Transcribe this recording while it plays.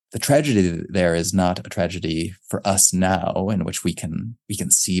the tragedy there is not a tragedy for us now, in which we can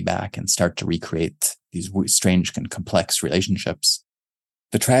see back and start to recreate these strange and complex relationships.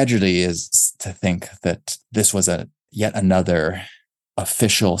 The tragedy is to think that this was yet another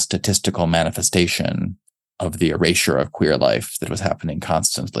official statistical manifestation of the erasure of queer life that was happening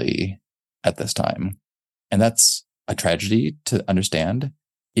constantly at this time. And that's a tragedy to understand.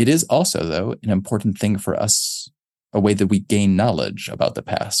 It is also, though, an important thing for us, a way that we gain knowledge about the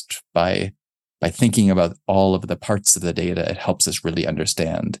past. By thinking about all of the parts of the data, it helps us really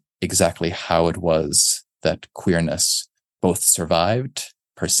understand exactly how it was that queerness both survived,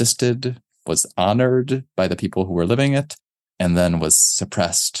 persisted, was honored by the people who were living it, and then was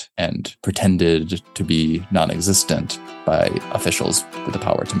suppressed and pretended to be non-existent by officials with the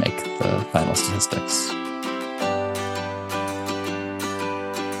power to make the final statistics.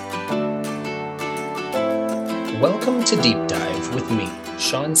 Welcome to Deep Dive with me,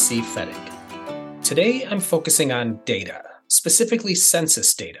 Sean C. Fettig. Today, I'm focusing on data, specifically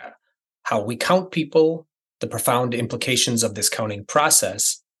census data, how we count people, the profound implications of this counting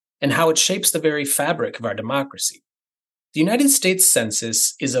process, and how it shapes the very fabric of our democracy. The United States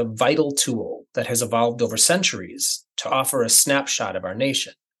Census is a vital tool that has evolved over centuries to offer a snapshot of our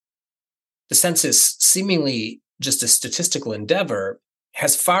nation. The census, seemingly just a statistical endeavor,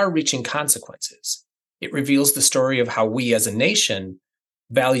 has far-reaching consequences. It reveals the story of how we as a nation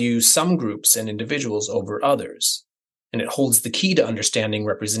value some groups and individuals over others, and it holds the key to understanding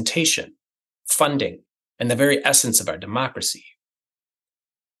representation, funding, and the very essence of our democracy.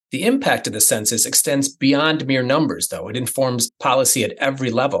 The impact of the census extends beyond mere numbers, though. It informs policy at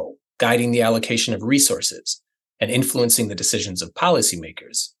every level, guiding the allocation of resources and influencing the decisions of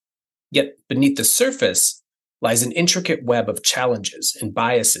policymakers. Yet beneath the surface lies an intricate web of challenges and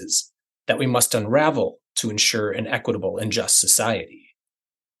biases that we must unravel to ensure an equitable and just society.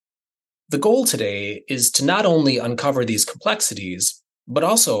 The goal today is to not only uncover these complexities, but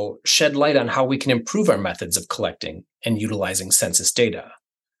also shed light on how we can improve our methods of collecting and utilizing census data.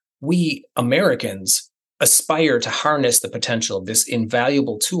 We, Americans, aspire to harness the potential of this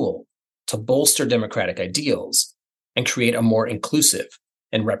invaluable tool to bolster democratic ideals and create a more inclusive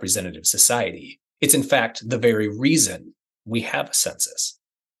and representative society. It's in fact the very reason we have a census.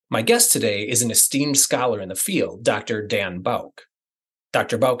 My guest today is an esteemed scholar in the field, Dr. Dan Bouk.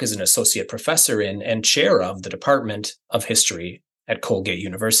 Dr. Bouk is an associate professor in and chair of the Department of History at Colgate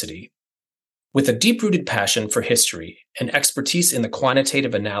University. With a deep-rooted passion for history and expertise in the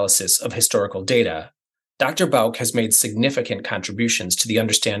quantitative analysis of historical data, Dr. Bouk has made significant contributions to the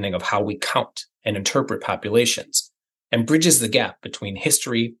understanding of how we count and interpret populations, and bridges the gap between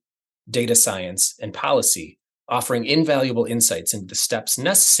history, data science, and policy, offering invaluable insights into the steps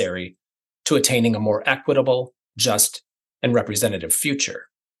necessary to attaining a more equitable, just, and representative future.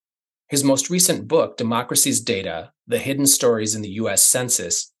 His most recent book, Democracy's Data: The Hidden Stories in the U.S.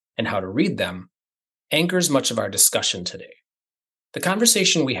 Census and How to Read Them, anchors much of our discussion today. The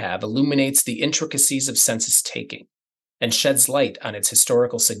conversation we have illuminates the intricacies of census taking and sheds light on its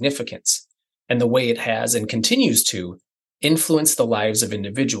historical significance and the way it has and continues to influence the lives of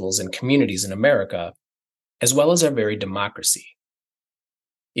individuals and communities in America, as well as our very democracy.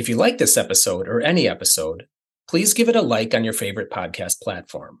 If you like this episode or any episode, please give it a like on your favorite podcast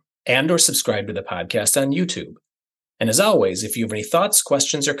platform and or subscribe to the podcast on YouTube. And as always, if you have any thoughts,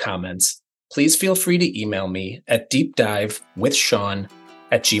 questions, or comments, please feel free to email me at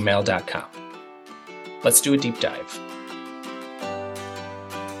deepdivewithsean@gmail.com. Let's do a deep dive.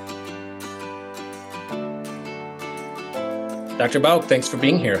 Dr. Bouk, thanks for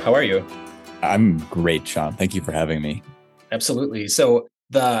being here. How are you? I'm great, Sean. Thank you for having me. Absolutely. So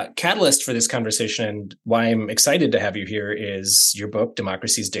the catalyst for this conversation and why I'm excited to have you here is your book,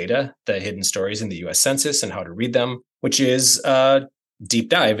 Democracy's Data: The Hidden Stories in the U.S. Census and How to Read Them, which is a deep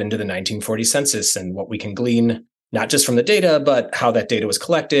dive into the 1940 census and what we can glean, not just from the data, but how that data was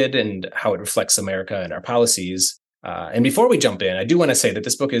collected and how it reflects America and our policies. And before we jump in, I do want to say that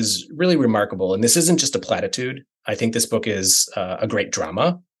this book is really remarkable. And this isn't just a platitude. I think this book is a great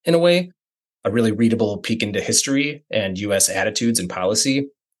drama in a way, a really readable peek into history and U.S. attitudes and policy,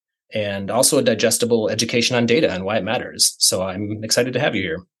 and also a digestible education on data and why it matters. So I'm excited to have you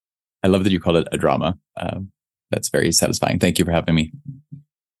here. I love that you called it a drama. That's very satisfying. Thank you for having me.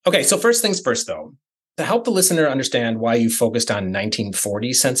 Okay, so first things first, though. To help the listener understand why you focused on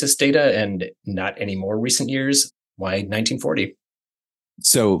 1940 census data and not any more recent years, why 1940?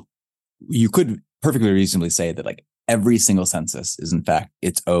 So you could perfectly reasonably say that like every single census is in fact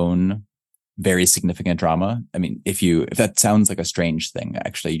its own very significant drama. I mean, if that sounds like a strange thing,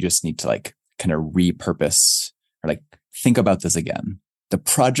 actually, you just need to like kind of repurpose or like think about this again. The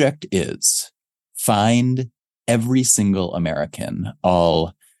project is find every single American.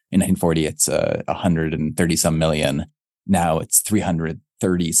 All in 1940, it's 130 some million. Now it's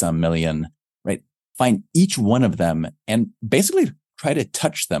 330 some million, right? Find each one of them and basically try to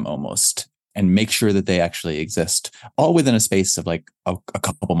touch them almost and make sure that they actually exist, all within a space of like a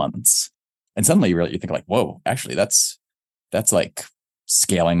couple months. And suddenly you think like, whoa, actually that's like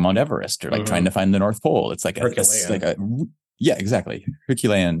scaling Mount Everest or like trying to find the North Pole. It's like yeah, exactly.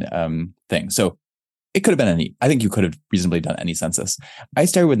 Herculean thing. So it could have been I think you could have reasonably done any census. I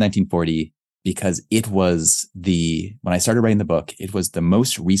started with 1940 because it was when I started writing the book, it was the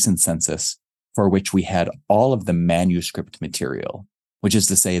most recent census for which we had all of the manuscript material, which is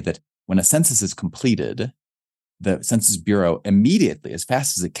to say that when a census is completed, the Census Bureau immediately, as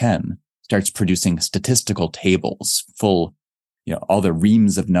fast as it can, starts producing statistical tables full, all the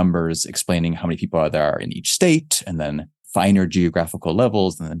reams of numbers explaining how many people there are in each state, and then finer geographical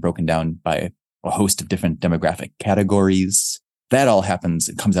levels, and then broken down by a host of different demographic categories. That all happens,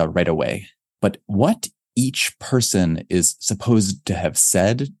 it comes out right away. But what each person is supposed to have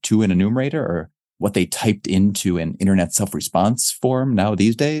said to an enumerator, or what they typed into an internet self-response form now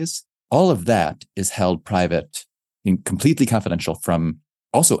these days, all of that is held private and completely confidential from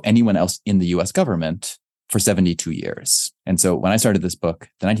also anyone else in the US government for 72 years. And so when I started this book,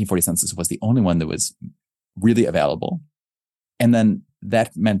 the 1940 census was the only one that was really available. And then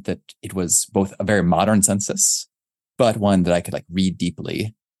that meant that it was both a very modern census, but one that I could like read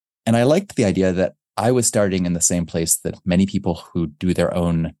deeply. And I liked the idea that I was starting in the same place that many people who do their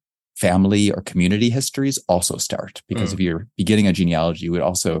own family or community histories also start. Because if you're beginning a genealogy, you would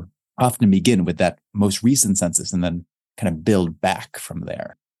also often begin with that most recent census and then kind of build back from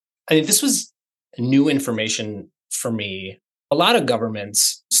there. I mean, this was new information for me. A lot of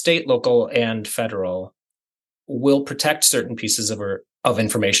governments, state, local, and federal, will protect certain pieces of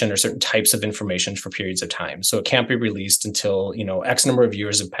information or certain types of information for periods of time. So it can't be released until, X number of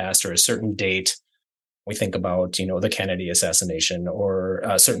years have passed or a certain date. We think about, the Kennedy assassination or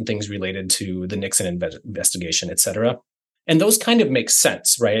certain things related to the Nixon investigation, et cetera. And those kind of make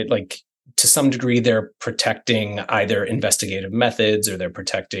sense, right? Like to some degree, they're protecting either investigative methods or they're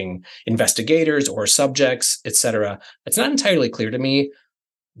protecting investigators or subjects, et cetera. It's not entirely clear to me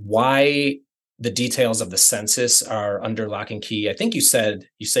why the details of the census are under lock and key. I think you say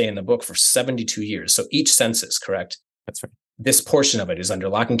in the book for 72 years. So each census, correct? That's right. This portion of it is under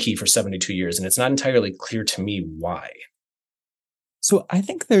lock and key for 72 years. And it's not entirely clear to me why. So I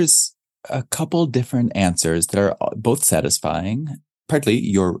think there's a couple different answers that are both satisfying. Partly,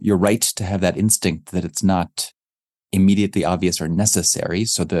 you're right to have that instinct that it's not immediately obvious or necessary.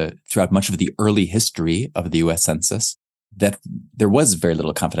 So throughout much of the early history of the U.S. Census, that there was very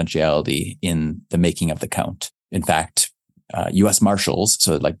little confidentiality in the making of the count. In fact, U.S. Marshals,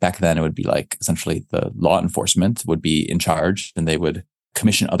 so like back then it would be like essentially the law enforcement would be in charge, and they would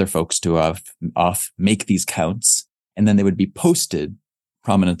commission other folks to make these counts, and then they would be posted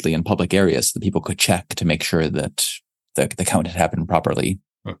prominently in public areas so that people could check to make sure that the count had happened properly.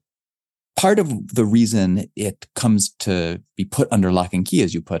 Part of the reason it comes to be put under lock and key,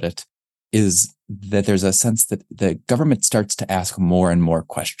 as you put it, is that there's a sense that the government starts to ask more and more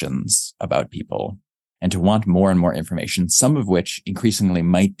questions about people and to want more and more information, some of which increasingly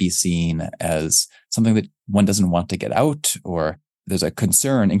might be seen as something that one doesn't want to get out, or there's a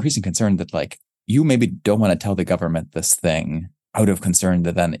increasing concern that like you maybe don't want to tell the government this thing out of concern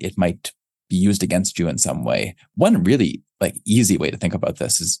that then it might be used against you in some way. One really like easy way to think about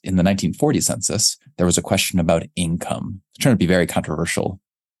this is in the 1940 census, there was a question about income. It's trying to be very controversial,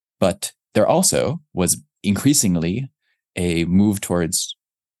 but there also was increasingly a move towards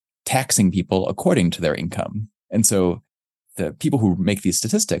taxing people according to their income. And so the people who make these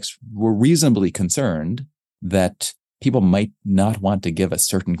statistics were reasonably concerned that people might not want to give a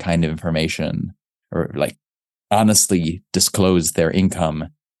certain kind of information or like honestly disclose their income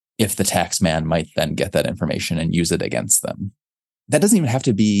if the tax man might then get that information and use it against them. That doesn't even have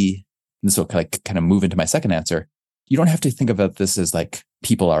to be, this will kind of move into my second answer. You don't have to think about this as like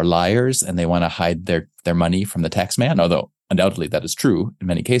people are liars and they want to hide their money from the tax man, although undoubtedly that is true in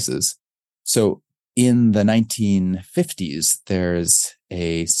many cases. So in the 1950s, there's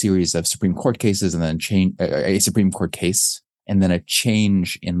a series of Supreme Court cases and then a Supreme Court case and then a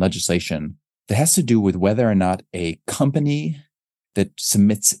change in legislation that has to do with whether or not a company that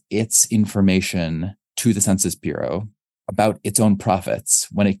submits its information to the Census Bureau about its own profits,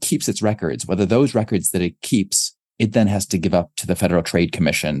 when it keeps its records, whether those records that it keeps, it then has to give up to the Federal Trade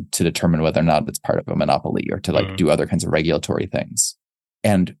Commission to determine whether or not it's part of a monopoly or to do other kinds of regulatory things.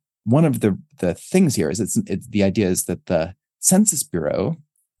 And one of the things here is the idea is that the Census Bureau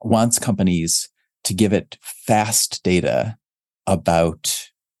wants companies to give it fast data about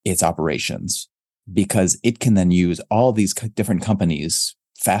its operations because it can then use all these different companies'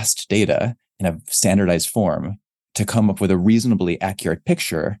 fast data in a standardized form to come up with a reasonably accurate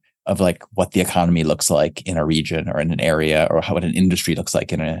picture of like what the economy looks like in a region or in an area, or how an industry looks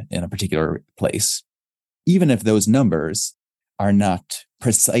like in a particular place, even if those numbers are not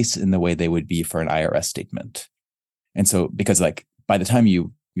precise in the way they would be for an IRS statement. And so, because like by the time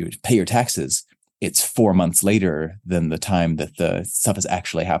you pay your taxes, it's 4 months later than the time that the stuff is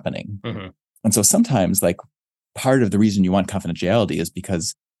actually happening. Mm-hmm. And so sometimes like part of the reason you want confidentiality is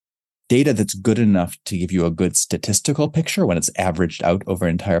because data that's good enough to give you a good statistical picture when it's averaged out over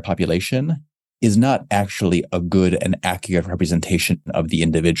an entire population is not actually a good and accurate representation of the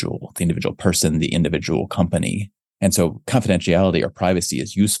individual person, the individual company. And so confidentiality or privacy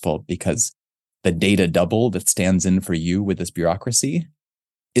is useful because the data double that stands in for you with this bureaucracy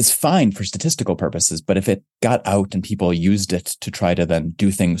is fine for statistical purposes. But if it got out and people used it to try to then do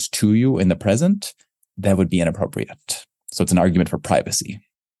things to you in the present, that would be inappropriate. So it's an argument for privacy.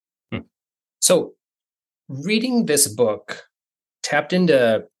 So reading this book tapped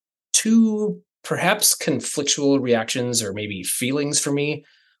into two perhaps conflictual reactions or maybe feelings for me.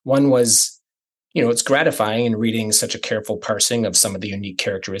 One was, it's gratifying in reading such a careful parsing of some of the unique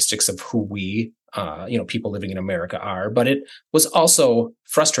characteristics of who we, people living in America are. But it was also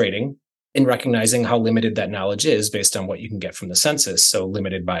frustrating in recognizing how limited that knowledge is based on what you can get from the census. So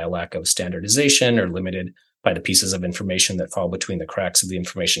limited by a lack of standardization, or limited by the pieces of information that fall between the cracks of the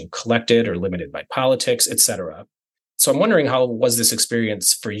information collected, or limited by politics, et cetera. So I'm wondering, how was this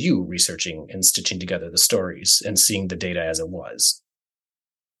experience for you researching and stitching together the stories and seeing the data as it was?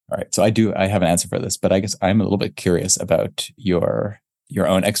 All right. So I have an answer for this, but I guess I'm a little bit curious about your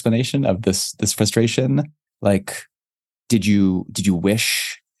own explanation of this frustration. Like, did you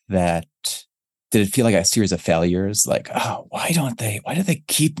wish that, did it feel like a series of failures? Like, oh, why do they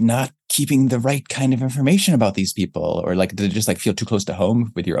keep not keeping the right kind of information about these people? Or like, did it just like feel too close to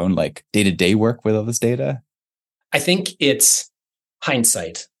home with your own like day-to-day work with all this data? I think it's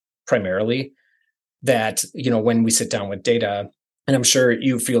hindsight primarily that, when we sit down with data, and I'm sure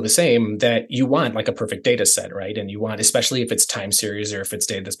you feel the same, that you want like a perfect data set, right? And you want, especially if it's time series or if it's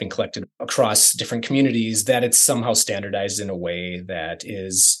data that's been collected across different communities, that it's somehow standardized in a way that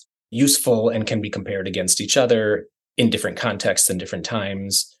is useful and can be compared against each other in different contexts and different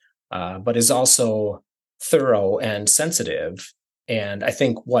times, but is also thorough and sensitive. And I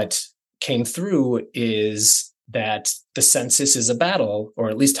think what came through is that the census is a battle, or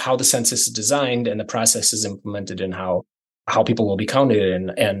at least how the census is designed and the process is implemented, and how people will be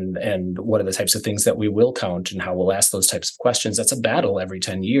counted, and what are the types of things that we will count, and how we'll ask those types of questions. That's a battle every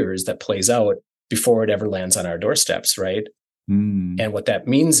 10 years that plays out before it ever lands on our doorsteps, right? And what that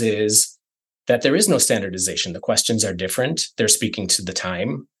means is that there is no standardization. The questions are different. They're speaking to the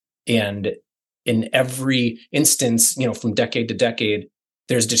time. And in every instance, from decade to decade,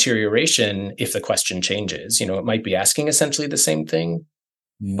 there's deterioration if the question changes. It might be asking essentially the same thing,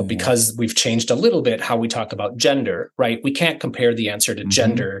 but because we've changed a little bit how we talk about gender, right? We can't compare the answer to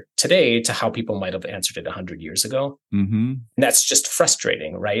gender today to how people might have answered it 100 years ago. And that's just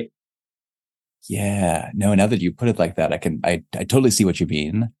frustrating, right? Yeah, no, now that you put it like that, I totally see what you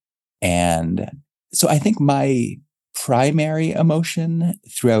mean. And so I think my primary emotion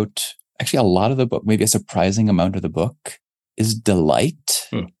throughout actually a lot of the book, maybe a surprising amount of the book, is delight.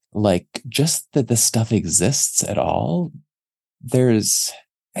 Like just that this stuff exists at all.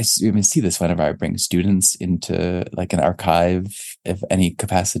 I see this whenever I bring students into like an archive of any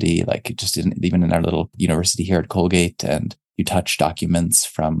capacity, like just even in our little university here at Colgate, and you touch documents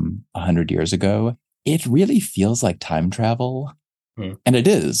from 100 years ago. It really feels like time travel. And it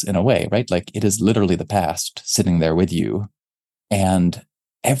is in a way, right? Like it is literally the past sitting there with you. And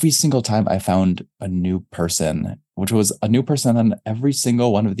every single time I found a new person, which was a new person on every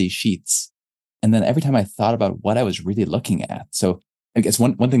single one of these sheets. And then every time I thought about what I was really looking at. So I guess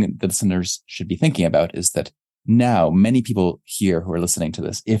one thing that the listeners should be thinking about is that now many people here who are listening to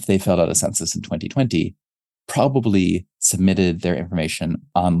this, if they filled out a census in 2020, probably submitted their information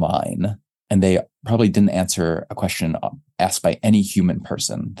online, and they probably didn't answer a question asked by any human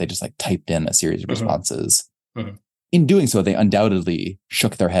person. They just like typed in a series of responses. In doing so, they undoubtedly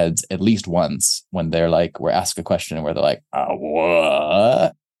shook their heads at least once when they're like, were asked a question where they're like, oh,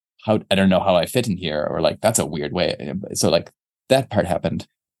 what? I don't know how I fit in here, or like, that's a weird way. So like that part happened.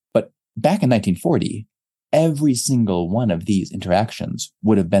 But back in 1940, every single one of these interactions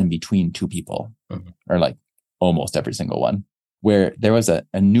would have been between two people, or like almost every single one, where there was a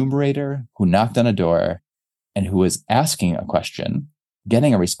numerator who knocked on a door and who is asking a question,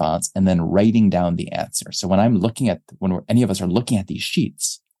 getting a response, and then writing down the answer. So when any of us are looking at these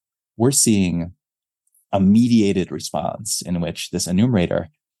sheets, we're seeing a mediated response in which this enumerator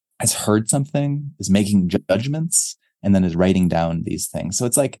has heard something, is making judgments, and then is writing down these things. So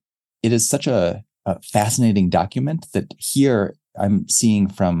it's like, it is such a fascinating document that here I'm seeing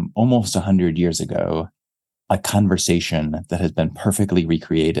from almost 100 years ago, a conversation that has been perfectly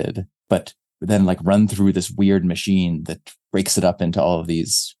recreated, but then like run through this weird machine that breaks it up into all of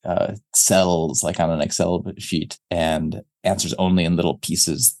these cells, like on an Excel sheet, and answers only in little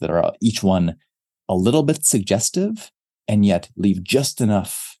pieces that are each one a little bit suggestive and yet leave just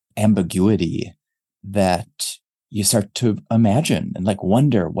enough ambiguity that you start to imagine and like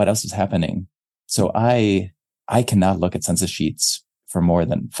wonder what else is happening. So I cannot look at census sheets for more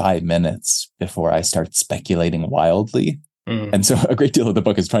than 5 minutes before I start speculating wildly. And so a great deal of the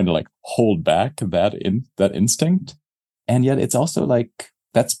book is trying to like hold back that instinct. And yet it's also like,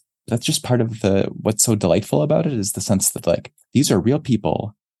 that's just part of what's so delightful about it, is the sense that like, these are real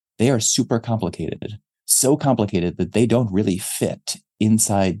people. They are super complicated, so complicated that they don't really fit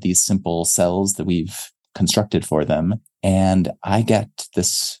inside these simple cells that we've constructed for them. And I get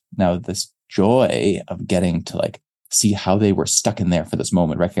this joy of getting to like see how they were stuck in there for this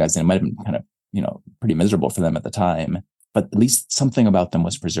moment, recognizing it might have been kind of, pretty miserable for them at the time, but at least something about them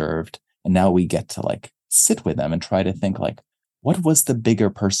was preserved. And now we get to like sit with them and try to think like, what was the bigger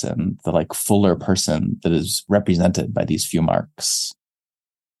person, the like fuller person that is represented by these few marks?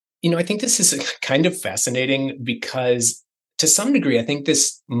 I think this is kind of fascinating because to some degree, I think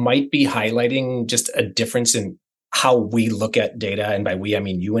this might be highlighting just a difference in how we look at data. And by we, I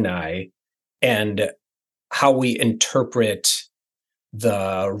mean you and I, and how we interpret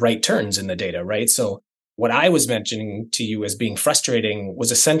the right turns in the data, right? So what I was mentioning to you as being frustrating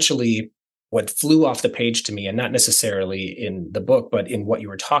was essentially what flew off the page to me, and not necessarily in the book, but in what you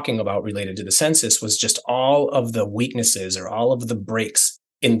were talking about related to the census, was just all of the weaknesses or all of the breaks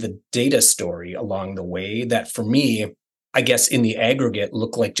in the data story along the way that for me, I guess in the aggregate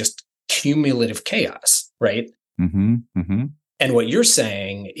look like just cumulative chaos, right? Mm-hmm, mm-hmm. And what you're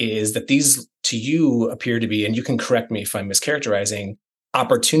saying is that these to you appear to be, and you can correct me if I'm mischaracterizing,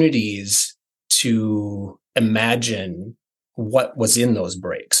 opportunities to imagine what was in those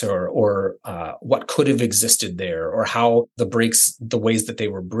breaks or what could have existed there, or how the breaks, the ways that they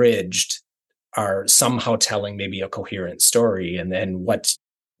were bridged, are somehow telling maybe a coherent story, and then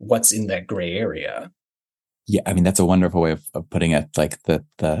what's in that gray area. Yeah, I mean, that's a wonderful way of putting it. Like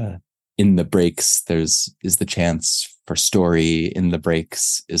the in the breaks, is the chance for story. In the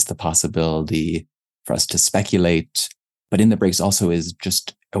breaks is the possibility for us to speculate. But in the breaks also is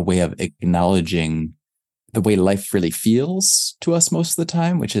just a way of acknowledging the way life really feels to us most of the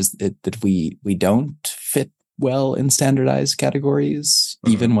time, which is that we don't fit well in standardized categories,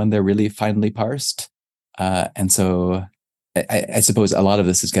 even when they're really finely parsed. And so I suppose a lot of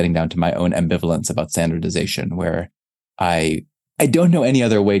this is getting down to my own ambivalence about standardization, where I don't know any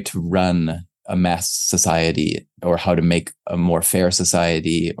other way to run a mass society, or how to make a more fair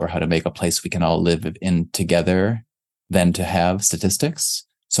society, or how to make a place we can all live in together, than to have statistics.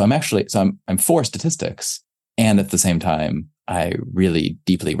 So I'm for statistics. And at the same time, I really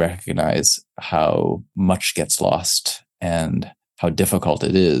deeply recognize how much gets lost and how difficult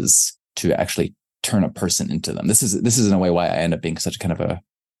it is to actually turn a person into them. This is in a way why I end up being such kind of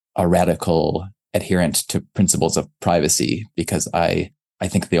a radical adherent to principles of privacy, because I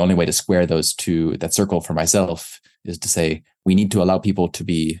think the only way to square that circle for myself is to say, we need to allow people to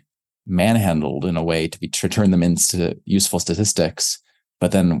be manhandled in a way to turn them into useful statistics.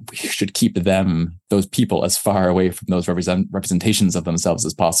 But then we should keep those people, as far away from those representations of themselves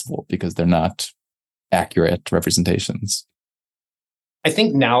as possible, because they're not accurate representations. I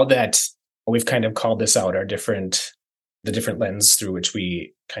think now that we've kind of called this out, the different lens through which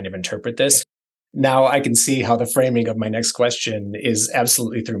we kind of interpret this, now I can see how the framing of my next question is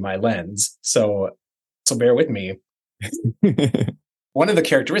absolutely through my lens. So bear with me. One of the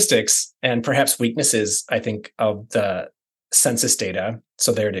characteristics and perhaps weaknesses, I think, of the census data,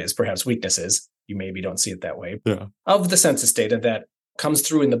 so there it is, perhaps weaknesses, you maybe don't see it that way, of the census data that comes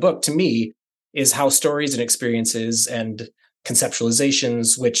through in the book to me, is how stories and experiences and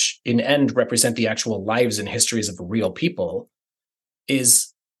conceptualizations, which in end represent the actual lives and histories of real people,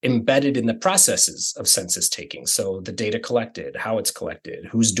 is embedded in the processes of census taking. So the data collected, how it's collected,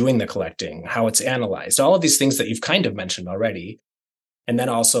 who's doing the collecting, how it's analyzed, all of these things that you've kind of mentioned already. And then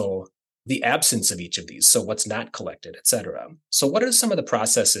also the absence of each of these. So what's not collected, et cetera. So what are some of the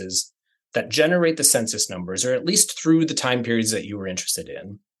processes that generate the census numbers, or at least through the time periods that you were interested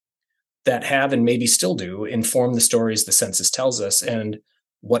in, that have and maybe still do inform the stories the census tells us, and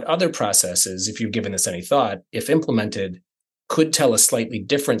what other processes, if you've given this any thought, if implemented, could tell a slightly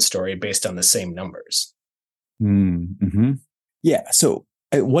different story based on the same numbers? Mm-hmm. Yeah. So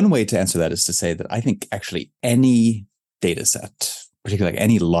one way to answer that is to say that I think actually any data set, particularly like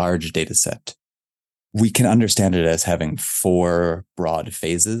any large data set, we can understand it as having four broad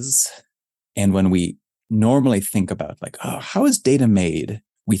phases. And when we normally think about like, oh, how is data made?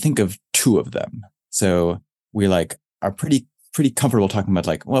 We think of two of them. So we like are pretty comfortable talking about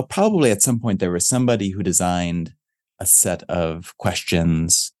like, well, probably at some point there was somebody who designed a set of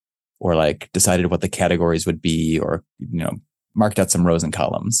questions or like decided what the categories would be or, marked out some rows and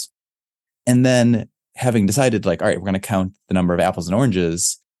columns. And then having decided like, all right, we're going to count the number of apples and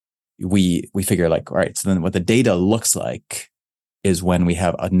oranges. We figure like, all right, so then what the data looks like is when we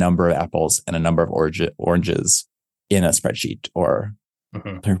have a number of apples and a number of oranges in a spreadsheet or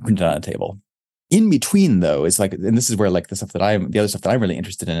printed on a table. In between though, is like, and this is where like the other stuff that I'm really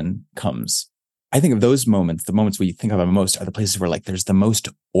interested in comes. I think of those moments, the moments we think of most are the places where like there's the most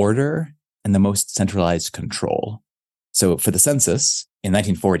order and the most centralized control. So for the census in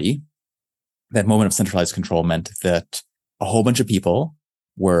 1940, that moment of centralized control meant that a whole bunch of people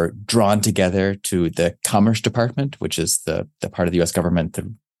were drawn together to the Commerce Department, which is the part of the U.S. government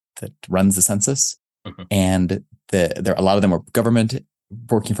that runs the census. And a lot of them were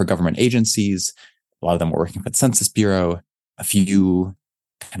working for government agencies. A lot of them were working for the Census Bureau. A few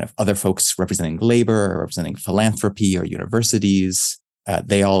kind of other folks representing labor or representing philanthropy or universities.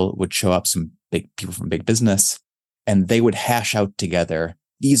 They all would show up, some big people from big business, and they would hash out together,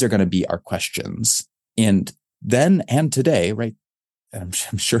 these are going to be our questions. And then and today, right? I'm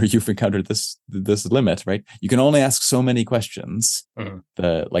sure you've encountered this limit, right? You can only ask so many questions.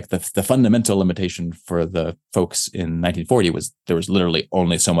 The fundamental limitation for the folks in 1940 was there was literally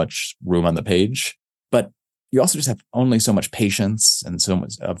only so much room on the page, but you also just have only so much patience and so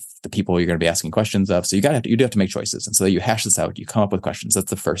much of the people you're going to be asking questions of. So you do have to make choices. And so you hash this out, you come up with questions. That's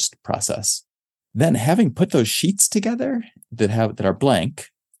the first process. Then having put those sheets together that are blank,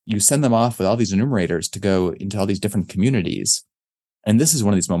 you send them off with all these enumerators to go into all these different communities. And this is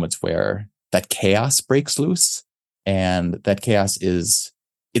one of these moments where that chaos breaks loose. And that chaos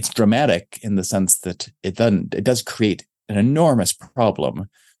it's dramatic in the sense that it does create an enormous problem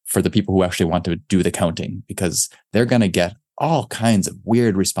for the people who actually want to do the counting, because they're going to get all kinds of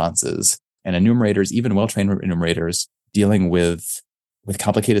weird responses, and enumerators, even well-trained enumerators dealing with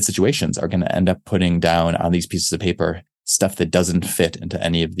complicated situations, are going to end up putting down on these pieces of paper stuff that doesn't fit into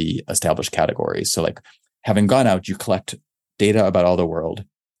any of the established categories. So like having gone out, you collect data about all the world.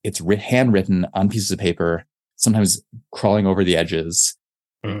 It's handwritten on pieces of paper, sometimes crawling over the edges,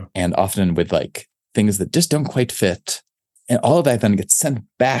 and often with like things that just don't quite fit. And all of that then gets sent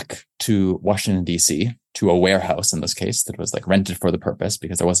back to Washington, D.C., to a warehouse in this case that was like rented for the purpose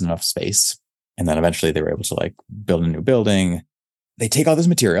because there wasn't enough space. And then eventually they were able to like build a new building. They take all this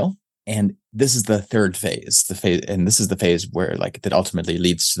material, and this is the third phase, and this is the phase where like that ultimately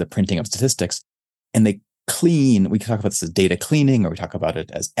leads to the printing of statistics. And they clean, we can talk about this as data cleaning, or we talk about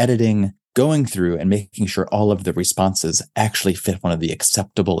it as editing, going through and making sure all of the responses actually fit one of the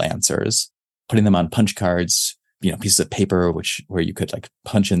acceptable answers, putting them on punch cards, pieces of paper, where you could like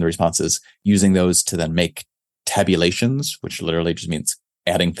punch in the responses, using those to then make tabulations, which literally just means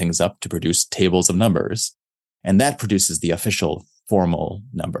adding things up to produce tables of numbers. And that produces the official formal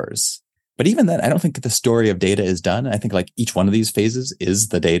numbers. But even then, I don't think the story of data is done. I think like each one of these phases is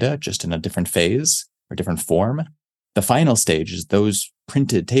the data, just in a different phase or different form. The final stage is those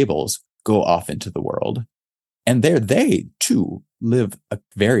printed tables go off into the world. And there they too live a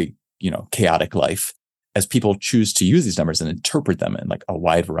very, chaotic life as people choose to use these numbers and interpret them in like a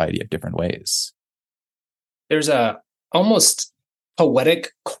wide variety of different ways. There's a almost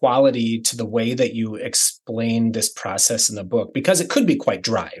poetic quality to the way that you explain this process in the book, because it could be quite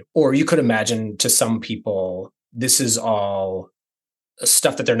dry, or you could imagine to some people, this is all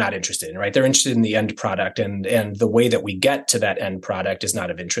stuff that they're not interested in, right? They're interested in the end product, and the way that we get to that end product is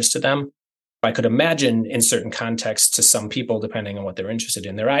not of interest to them. I could imagine in certain contexts to some people, depending on what they're interested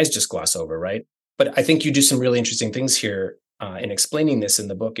in, their eyes just gloss over, right? But I think you do some really interesting things here in explaining this in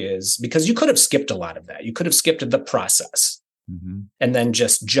the book, is because you could have skipped a lot of that. You could have skipped the process and then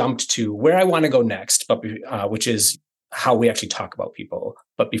just jumped to where I want to go next, but which is how we actually talk about people.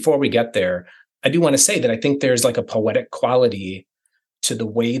 But before we get there, I do want to say that I think there's like a poetic quality to the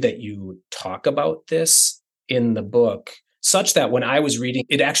way that you talk about this in the book, such that when I was reading,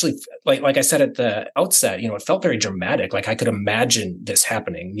 it actually, like I said at the outset, it felt very dramatic. Like I could imagine this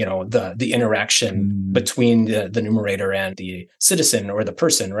happening, the interaction between the numerator and the citizen or the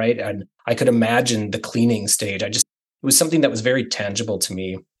person, right? And I could imagine the cleaning stage. It was something that was very tangible to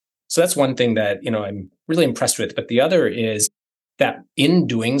me. So that's one thing that, I'm really impressed with. But the other is that in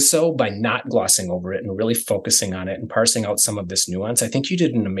doing so, by not glossing over it and really focusing on it and parsing out some of this nuance, I think you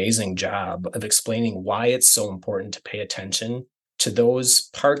did an amazing job of explaining why it's so important to pay attention to those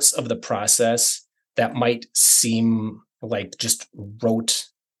parts of the process that might seem like just rote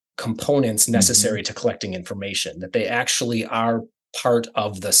components necessary to collecting information, that they actually are part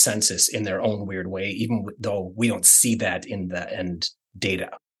of the census in their own weird way, even though we don't see that in the end data.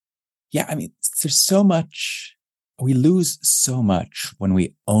 Yeah, I mean, there's so much. We lose so much when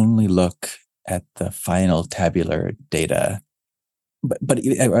we only look at the final tabular data. But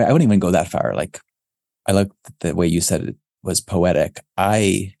I wouldn't even go that far. Like, I like the way you said it was poetic.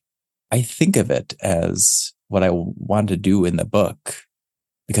 I think of it as what I want to do in the book,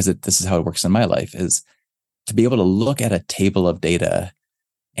 because this is how it works in my life, is to be able to look at a table of data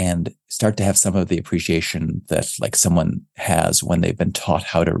and start to have some of the appreciation that like someone has when they've been taught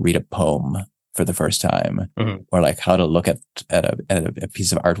how to read a poem for the first time, or like how to look at a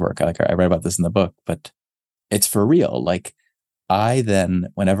piece of artwork. Like I read about this in the book, but it's for real. Like I then,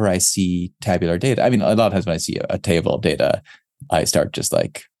 whenever I see tabular data, I mean, a lot of times when I see a table of data, I start just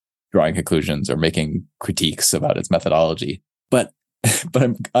like drawing conclusions or making critiques about its methodology. But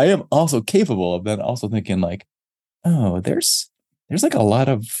I am also capable of then also thinking like, oh, there's like a lot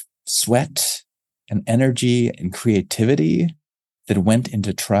of sweat and energy and creativity that went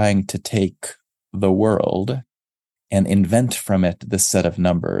into trying to take the world and invent from it this set of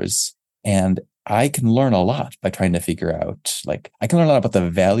numbers. And I can learn a lot by trying to figure out, like, I can learn a lot about the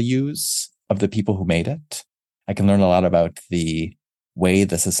values of the people who made it. I can learn a lot about the way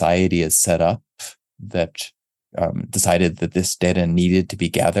the society is set up that decided that this data needed to be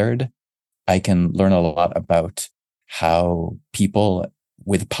gathered. I can learn a lot about how people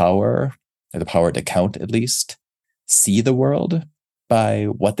with power, or the power to count at least, see the world by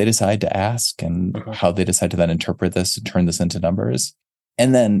what they decide to ask and how they decide to then interpret this and turn this into numbers.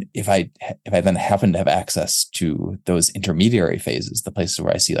 And then if I then happen to have access to those intermediary phases, the places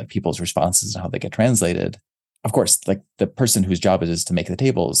where I see like people's responses and how they get translated, of course, like the person whose job it is to make the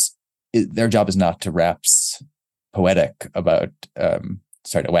tables, their job is not to wax poetic about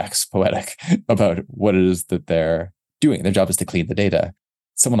what it is that they're doing. Their job is to clean the data.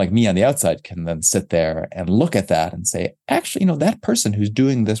 Someone like me on the outside can then sit there and look at that and say, actually, that person who's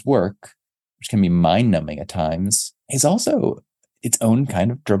doing this work, which can be mind-numbing at times, is also its own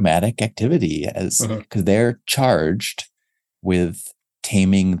kind of dramatic activity, because they're charged with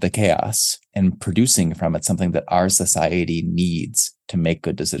taming the chaos and producing from it something that our society needs to make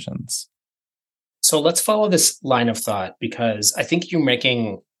good decisions. So let's follow this line of thought, because I think you're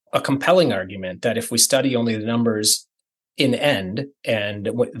making a compelling argument that if we study only the numbers in end, and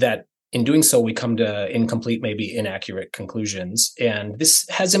that in doing so, we come to incomplete, maybe inaccurate conclusions. And this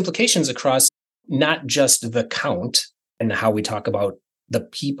has implications across not just the count and how we talk about the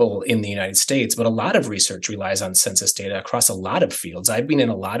people in the United States, but a lot of research relies on census data across a lot of fields. I've been in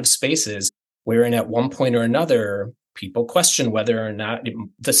a lot of spaces wherein at one point or another, people question whether or not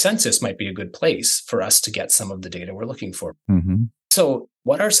the census might be a good place for us to get some of the data we're looking for. So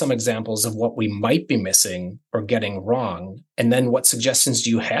what are some examples of what we might be missing or getting wrong? And then what suggestions do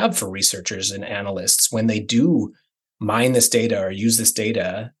you have for researchers and analysts when they do mine this data or use this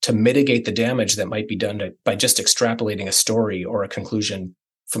data to mitigate the damage that might be done by just extrapolating a story or a conclusion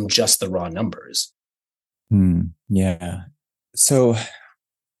from just the raw numbers? Yeah. So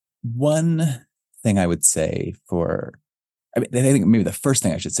one thing I would say I think maybe the first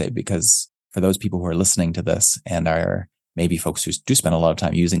thing I should say, because for those people who are listening to this and are maybe folks who do spend a lot of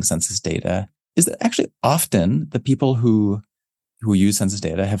time using census data, is that actually often the people who use census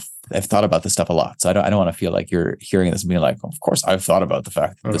data have thought about this stuff a lot. So I don't want to feel like you're hearing this and being like, of course, I've thought about the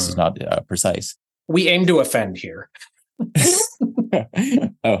fact that this is not precise. We aim to offend here.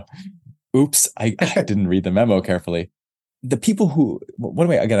 Oh, oops. I didn't read the memo carefully. The people who, one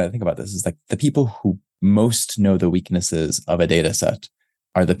way I got to think about this is like the people who most know the weaknesses of a data set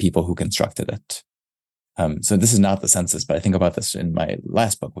are the people who constructed it. So this is not the census, but I think about this in my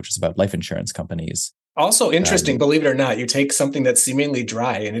last book, which is about life insurance companies. Also interesting, believe it or not, you take something that's seemingly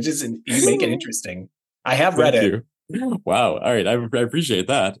dry and you make it interesting. I have read it. Wow. All right. I appreciate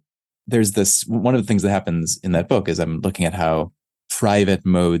that. There's one of the things that happens in that book is I'm looking at how private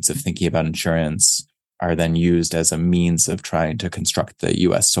modes of thinking about insurance are then used as a means of trying to construct the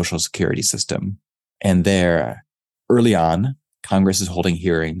US Social Security system. And there, early on, Congress is holding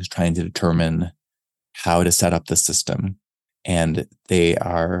hearings trying to determine how to set up the system. And they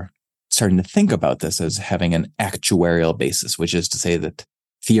are starting to think about this as having an actuarial basis, which is to say that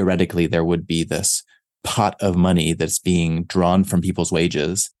theoretically there would be this pot of money that's being drawn from people's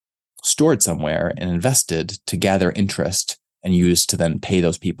wages, stored somewhere and invested to gather interest and used to then pay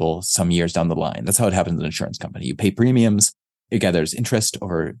those people some years down the line. That's how it happens in an insurance company. You pay premiums, it gathers interest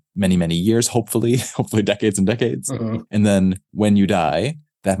over many, many years, hopefully decades and decades. Mm-hmm. And then when you die,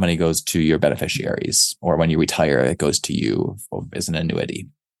 that money goes to your beneficiaries, or when you retire, it goes to you as an annuity.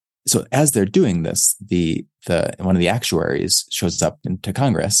 So as they're doing this, the one of the actuaries shows up into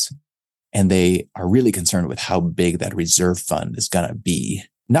Congress, and they are really concerned with how big that reserve fund is going to be.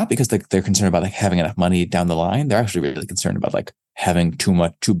 Not because they're concerned about having enough money down the line. They're actually really concerned about having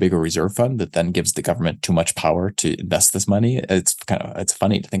too big a reserve fund that then gives the government too much power to invest this money. It's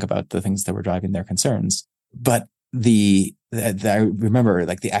funny to think about the things that were driving their concerns. But I remember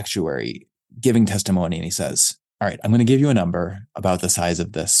the actuary giving testimony, and he says, all right, I'm going to give you a number about the size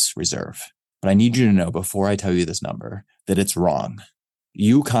of this reserve, but I need you to know before I tell you this number that it's wrong.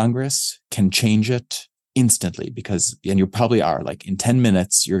 You, Congress, can change it instantly and you probably are. In 10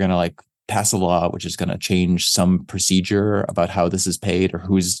 minutes, you're going to pass a law which is going to change some procedure about how this is paid or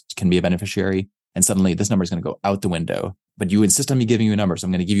can be a beneficiary. And suddenly this number is going to go out the window. But you insist on me giving you a number, so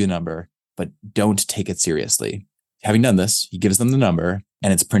I'm going to give you a number, but don't take it seriously. Having done this, he gives them the number,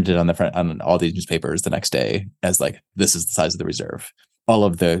 and it's printed on the front on all these newspapers the next day as this is the size of the reserve. All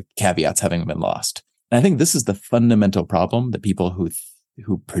of the caveats having been lost. And I think this is the fundamental problem that people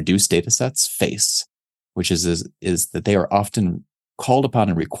who produce data sets face, which is that they are often called upon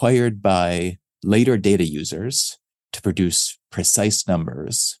and required by later data users to produce precise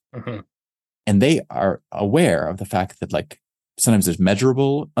numbers. Mm-hmm. And they are aware of the fact that sometimes there's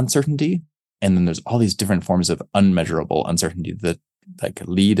measurable uncertainty, and then there's all these different forms of unmeasurable uncertainty that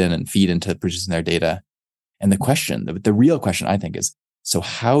lead in and feed into producing their data. And the real question I think is, so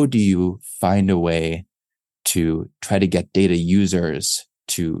how do you find a way to try to get data users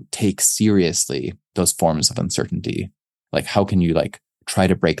to take seriously those forms of uncertainty? How can you try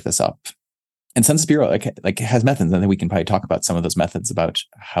to break this up? And Census Bureau has methods. I think we can probably talk about some of those methods about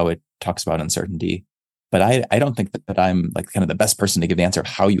how it talks about uncertainty. But I don't think that I'm kind of the best person to give the answer of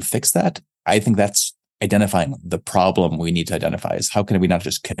how you fix that. I think that's identifying the problem we need to identify is how can we not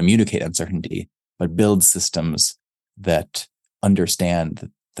just communicate uncertainty, but build systems that understand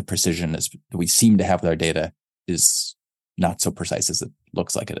that the precision that we seem to have with our data is not so precise as it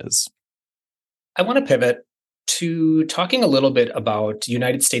looks like it is. I want to pivot to talking a little bit about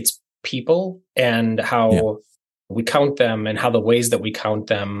United States people and how we count them and how the ways that we count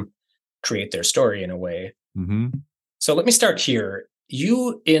them create their story in a way. Mm-hmm. So let me start here.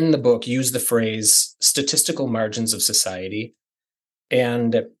 You, in the book, use the phrase statistical margins of society.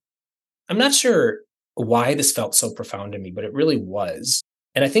 And I'm not sure why this felt so profound to me, but it really was.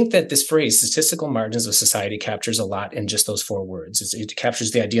 And I think that this phrase, statistical margins of society, captures a lot in just those four words. It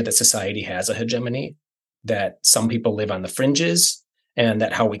captures the idea that society has a hegemony, that some people live on the fringes, and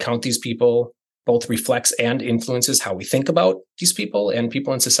that how we count these people both reflects and influences how we think about these people and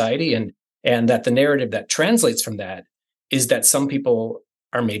people in society. And that the narrative that translates from that is that some people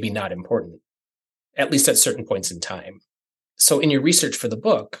are maybe not important, at least at certain points in time. So in your research for the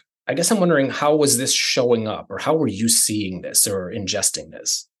book, I guess I'm wondering, how was this showing up, or how were you seeing this or ingesting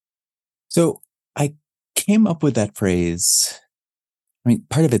this? So I came up with that phrase. I mean,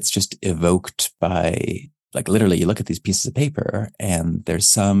 part of it's just evoked by, literally you look at these pieces of paper and there's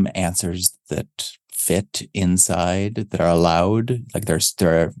some answers that fit inside that are allowed.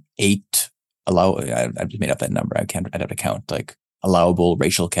 There are 8 I've just made up that number. I'd have to count allowable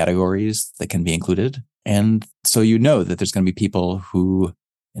racial categories that can be included. And so that there's going to be people who,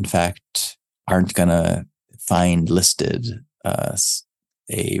 in fact, aren't going to find listed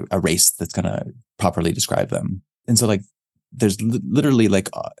a race that's going to properly describe them. And so there's literally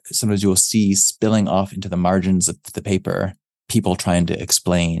sometimes you will see spilling off into the margins of the paper, people trying to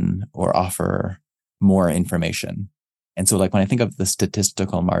explain or offer more information. And so when I think of the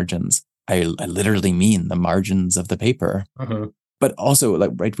statistical margins, I literally mean the margins of the paper. Uh-huh. But also,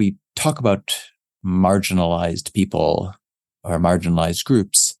 we talk about marginalized people or marginalized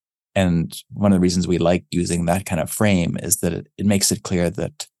groups. And one of the reasons we like using that kind of frame is that it makes it clear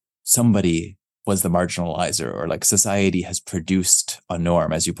that somebody was the marginalizer, or society has produced a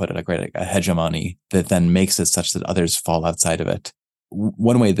norm, as you put it, a hegemony that then makes it such that others fall outside of it.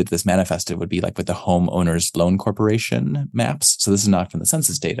 One way that this manifested would be with the Homeowners Loan Corporation maps. So this is not from the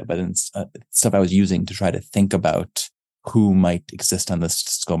census data, but it's stuff I was using to try to think about who might exist on the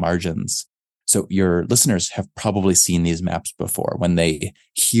statistical margins. So your listeners have probably seen these maps before. When they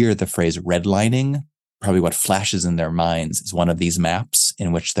hear the phrase redlining, probably what flashes in their minds is one of these maps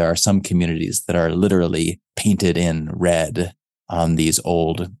in which there are some communities that are literally painted in red on these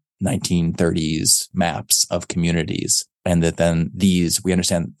old 1930s maps of communities. And that then we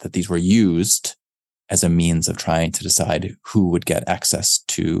understand that these were used as a means of trying to decide who would get access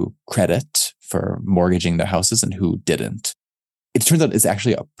to credit for mortgaging their houses and who didn't. It turns out it's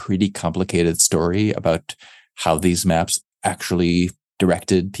actually a pretty complicated story about how these maps actually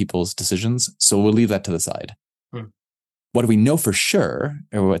directed people's decisions. So we'll leave that to the side. What we know for sure,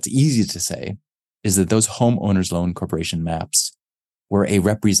 or what's easy to say, is that those homeowners loan corporation maps were a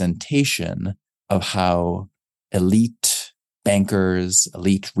representation of how elite bankers,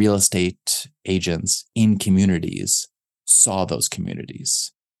 elite real estate agents in communities saw those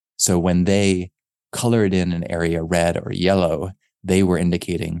communities. So when they colored in an area red or yellow, they were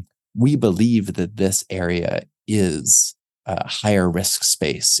indicating, we believe that this area is a higher risk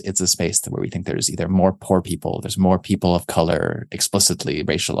space. It's a space where we think there's either more poor people, there's more people of color, explicitly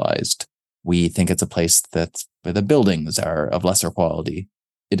racialized. We think it's a place where the buildings are of lesser quality.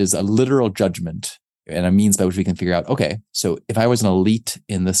 It is a literal judgment and a means by which we can figure out, okay, so if I was an elite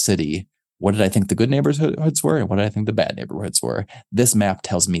in the city, what did I think the good neighborhoods were and what did I think the bad neighborhoods were? This map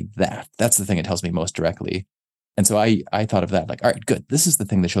tells me that. That's the thing it tells me most directly. And so I thought of that like, all right, good. This is the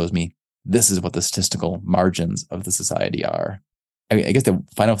thing that shows me this is what the statistical margins of the society are. I guess the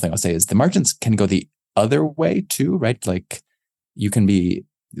final thing I'll say is the margins can go the other way too, right? Like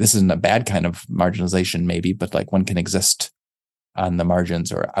this isn't a bad kind of marginalization maybe, but like one can exist on the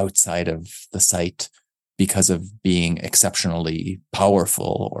margins or outside of the site because of being exceptionally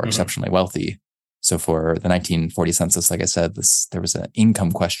powerful or exceptionally wealthy. So for the 1940 census, like I said, there was an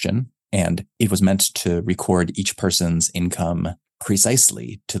income question, and it was meant to record each person's income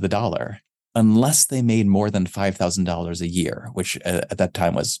precisely to the dollar, unless they made more than $5,000 a year, which at that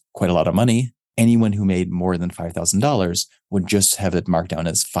time was quite a lot of money. Anyone who made more than $5,000 would just have it marked down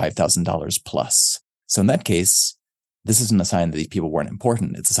as $5,000 plus. So in that case, this isn't a sign that these people weren't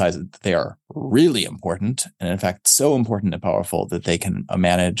important. It's a sign that they are really important, and in fact, so important and powerful that they can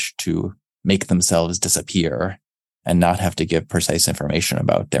manage to make themselves disappear and not have to give precise information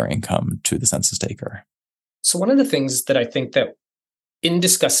about their income to the census taker. So one of the things that I think that in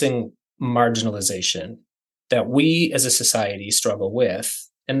discussing marginalization that we as a society struggle with,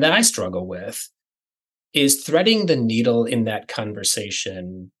 and that I struggle with, is threading the needle in that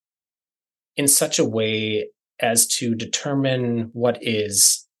conversation in such a way as to determine what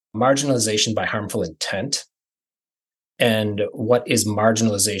is marginalization by harmful intent and what is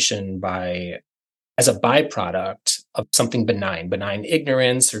marginalization as a byproduct of something benign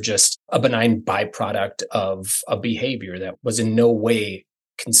ignorance, or just a benign byproduct of a behavior that was in no way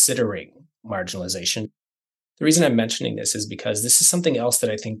considering marginalization. The reason I'm mentioning this is because this is something else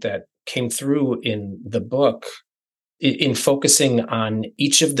that I think that came through in the book in focusing on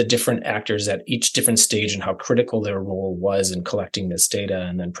each of the different actors at each different stage and how critical their role was in collecting this data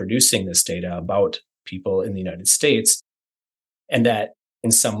and then producing this data about people in the United States. And that in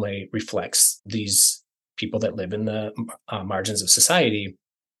some way reflects these people that live in the margins of society,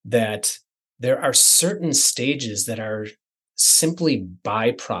 that there are certain stages that are simply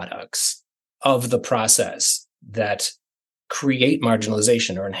byproducts of the process that create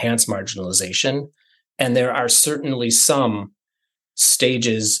marginalization or enhance marginalization. And there are certainly some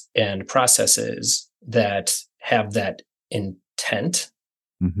stages and processes that have that intent.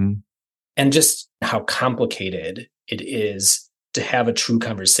 And just how complicated it is to have a true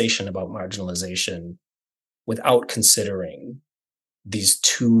conversation about marginalization without considering these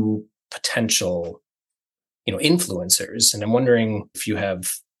two potential, influencers. And I'm wondering if you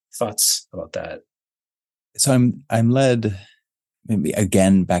have thoughts about that. So I'm led maybe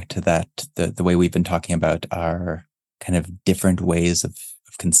again back to that, the way we've been talking about our kind of different ways of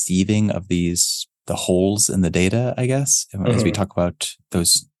conceiving of the holes in the data, I guess, as we talk about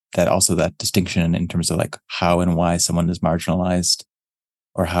that distinction in terms of like how and why someone is marginalized,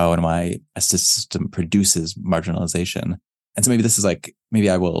 or how and why a system produces marginalization. And so maybe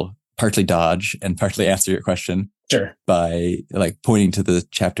I will partly dodge and partly answer your question. Sure. By like pointing to the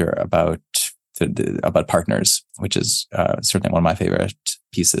chapter about partners, which is certainly one of my favorite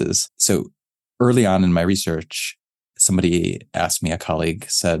pieces. So early on in my research, a colleague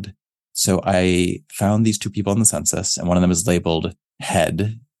said, so I found these two people in the census, and one of them is labeled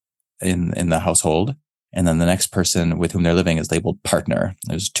head in the household. And then the next person with whom they're living is labeled partner.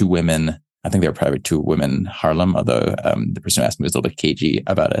 There's two women. I think they were probably two women, Harlem, although the person who asked me was a little bit cagey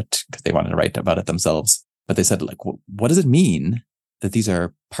about it because they wanted to write about it themselves. But they said, like, what does it mean that these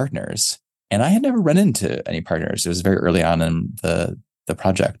are partners? And I had never run into any partners. It was very early on in the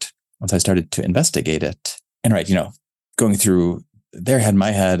project once I started to investigate it. And going through their head,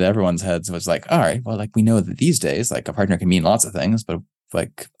 my head, everyone's heads was like, all right, well, like we know that these days, like a partner can mean lots of things, but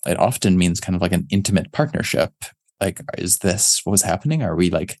like it often means kind of like an intimate partnership. Like, is this what was happening? Are we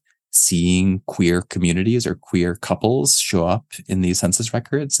like seeing queer communities or queer couples show up in these census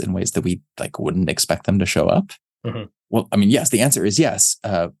records in ways that we like wouldn't expect them to show up? Mm-hmm. Well, I mean, yes, the answer is yes.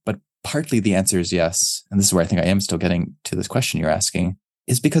 But partly the answer is yes. And this is where I think I am still getting to this question you're asking,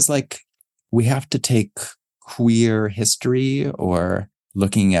 is because like we have to take queer history or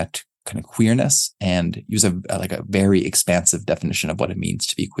looking at kind of queerness and use a very expansive definition of what it means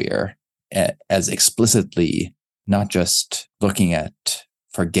to be queer, as explicitly not just looking at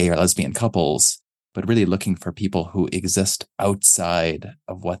for gay or lesbian couples, but really looking for people who exist outside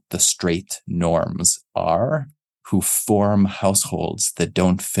of what the straight norms are, who form households that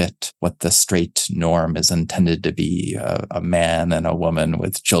don't fit what the straight norm is intended to be, a man and a woman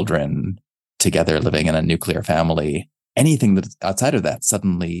with children together living in a nuclear family. Anything that's outside of that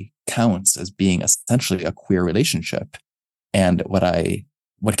suddenly counts as being essentially a queer relationship. And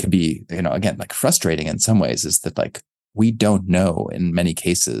what can be, again, like frustrating in some ways is that like we don't know in many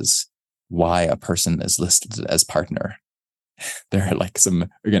cases why a person is listed as partner. There are like some,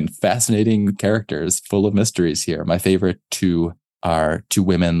 again, fascinating characters full of mysteries here. My favorite two are two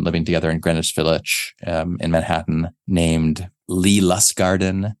women living together in Greenwich Village in Manhattan named Lee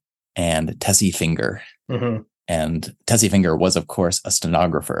Lustgarten and Tessie Finger. Mm-hmm. And Tessie Finger was, of course, a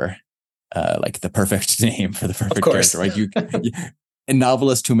stenographer, like the perfect name for the perfect character, right? A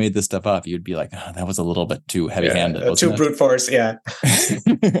novelist who made this stuff up, you'd be like, oh, that was a little bit too heavy-handed. Too brute force, yeah.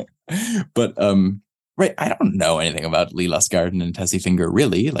 But right, I don't know anything about Lee Lustgarten and Tessie Finger,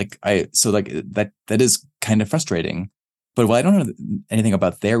 really. That is kind of frustrating. But while I don't know anything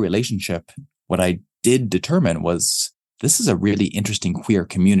about their relationship, what I did determine was this is a really interesting queer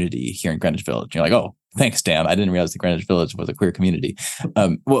community here in Greenwich Village. You're like, oh, thanks, Dan. I didn't realize the Greenwich Village was a queer community.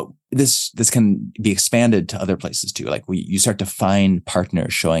 Well, this can be expanded to other places too. Like you start to find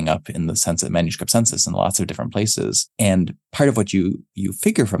partners showing up in the manuscript census in lots of different places. And part of what you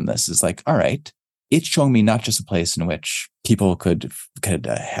figure from this is like, all right, it's showing me not just a place in which people could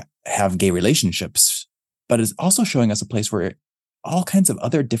have gay relationships, but it's also showing us a place where all kinds of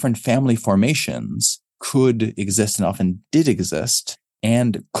other different family formations could exist and often did exist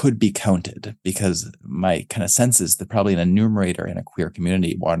and could be counted, because my kind of sense is that probably an enumerator in a queer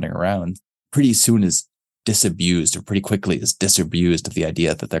community wandering around pretty soon is disabused, or pretty quickly is disabused of the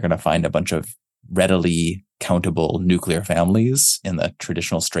idea that they're going to find a bunch of readily countable nuclear families in the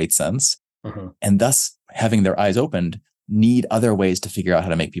traditional straight sense. Mm-hmm. And thus having their eyes opened need other ways to figure out how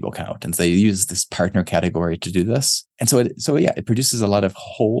to make people count. And so they use this partner category to do this. And so it produces a lot of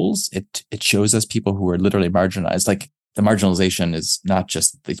holes. It shows us people who are literally marginalized. Like the marginalization is not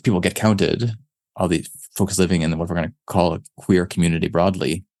just these people get counted, all these folks living in what we're going to call a queer community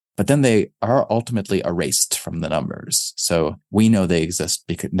broadly, but then they are ultimately erased from the numbers. So we know they exist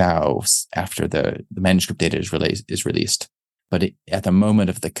because now after the manuscript data is released. But at the moment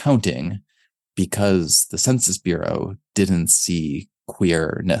of the counting, because the Census Bureau didn't see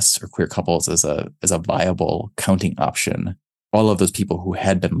queerness or queer couples as a viable counting option, all of those people who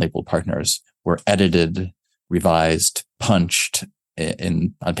had been labeled partners were edited, revised, punched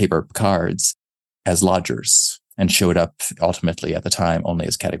on paper cards as lodgers and showed up ultimately at the time only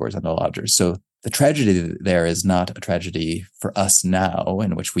as categories under lodgers. So the tragedy there is not a tragedy for us now,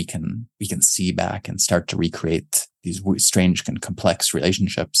 in which we can see back and start to recreate these strange and complex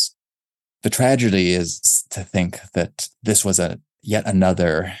relationships. The tragedy is to think that this was yet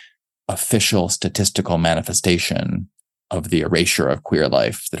another official statistical manifestation of the erasure of queer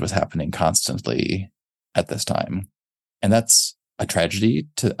life that was happening constantly at this time. And that's a tragedy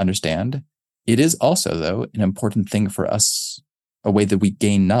to understand. It is also, though, an important thing for us, a way that we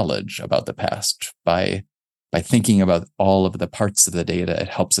gain knowledge about the past. By thinking about all of the parts of the data, it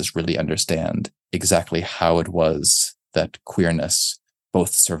helps us really understand exactly how it was that queerness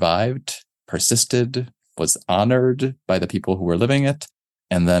both survived, persisted, was honored by the people who were living it,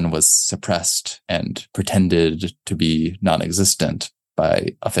 and then was suppressed and pretended to be non-existent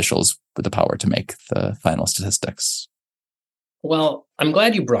by officials with the power to make the final statistics. Well, I'm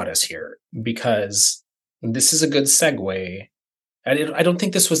glad you brought us here, because this is a good segue. I don't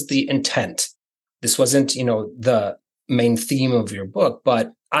think this was the intent. This wasn't, the main theme of your book,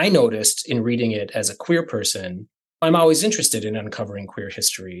 but I noticed in reading it as a queer person, I'm always interested in uncovering queer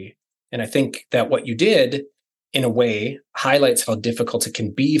history. And I think that what you did, in a way, highlights how difficult it can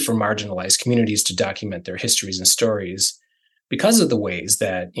be for marginalized communities to document their histories and stories. because of the ways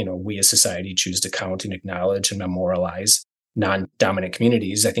that, we as society choose to count and acknowledge and memorialize non-dominant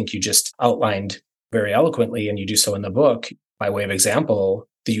communities. I think you just outlined very eloquently, and you do so in the book, by way of example,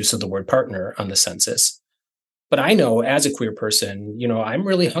 the use of the word partner on the census. But I know as a queer person, I'm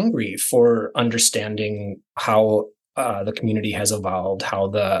really hungry for understanding how the community has evolved, how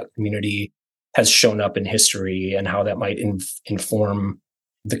the community has shown up in history, and how that might inform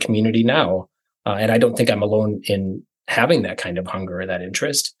the community now. And I don't think I'm alone in having that kind of hunger or that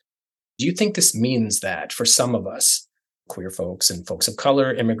interest. Do you think this means that for some of us, queer folks and folks of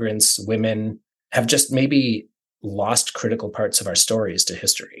color, immigrants, women, have just maybe lost critical parts of our stories to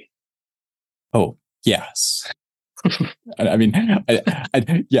history? Oh, yes. I mean,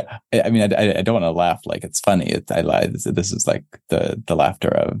 yeah. I mean, I don't want to laugh like it's funny. This is like the laughter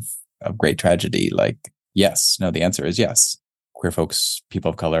of great tragedy. Like, yes, no. The answer is yes. Queer folks, people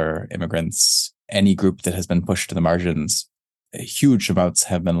of color, immigrants, any group that has been pushed to the margins, huge amounts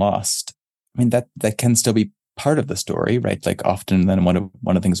have been lost. I mean, that can still be part of the story, right? Like often, then one of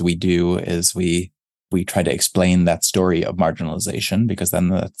the things we do is we try to explain that story of marginalization, because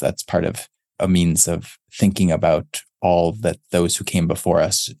then that's part of a means of thinking about all that those who came before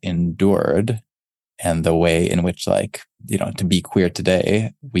us endured, and the way in which, like, to be queer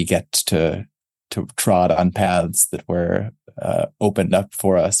today, we get to trod on paths that were opened up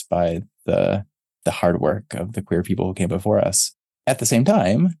for us by the hard work of the queer people who came before us. At the same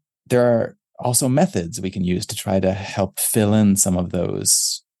time, there are also methods we can use to try to help fill in some of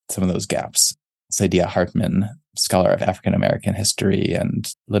those gaps. Saidiya Hartman, scholar of African American history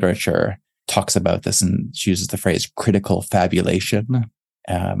and literature, talks about this, and she uses the phrase critical fabulation.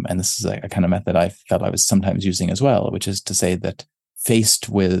 And this is a kind of method I felt I was sometimes using as well, which is to say that faced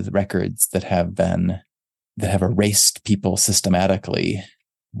with records that have erased people systematically,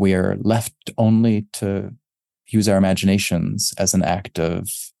 we're left only to use our imaginations as an act of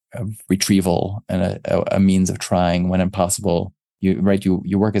retrieval and a means of trying when impossible. You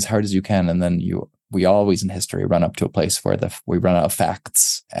work as hard as you can, and then we always in history run up to a place where we run out of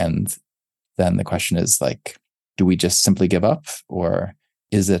facts, and then the question is, like, do we just simply give up, or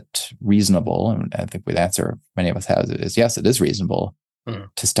is it reasonable? And I think the answer many of us have is yes, it is reasonable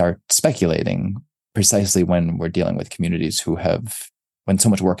to start speculating, precisely when we're dealing with communities when so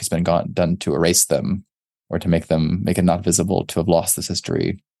much work has been done to erase them or to make it not visible, to have lost this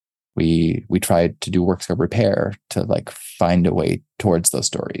history. We tried to do works of repair to, like, find a way towards those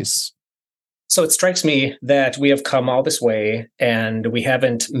stories. So it strikes me that we have come all this way, and we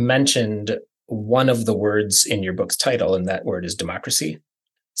haven't mentioned one of the words in your book's title, and that word is democracy.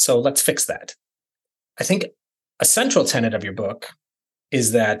 So let's fix that. I think a central tenet of your book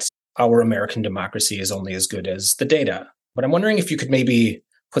is that our American democracy is only as good as the data. But I'm wondering if you could maybe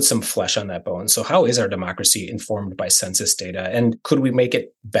put some flesh on that bone. So how is our democracy informed by census data? And could we make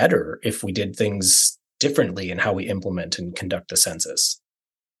it better if we did things differently in how we implement and conduct the census?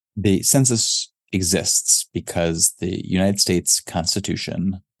 The census exists because the United States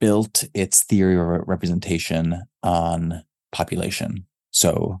Constitution built its theory of representation on population.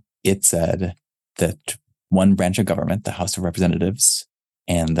 So it said that one branch of government, the House of Representatives,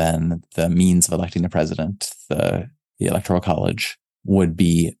 and then the means of electing the president, the Electoral College, would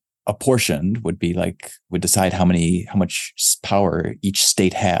be apportioned, would decide how much power each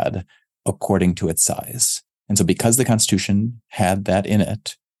state had according to its size. And so because the Constitution had that in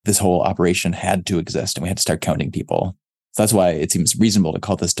it, this whole operation had to exist, and we had to start counting people. So that's why it seems reasonable to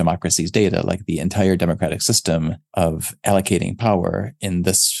call this democracy's data. Like, the entire democratic system of allocating power in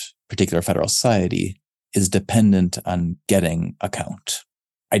this particular federal society is dependent on getting a count.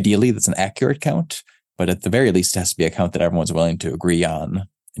 Ideally, that's an accurate count, but at the very least, it has to be a count that everyone's willing to agree on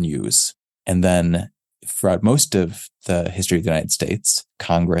and use. And then throughout most of the history of the United States,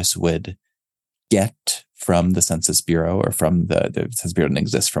 Congress would get from the Census Bureau, or from the Census Bureau didn't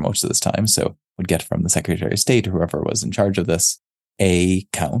exist for most of this time, so would get from the Secretary of State, or whoever was in charge of this, a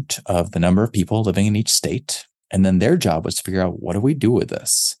count of the number of people living in each state. And then their job was to figure out, what do we do with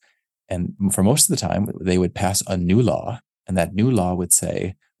this? And for most of the time, they would pass a new law, and that new law would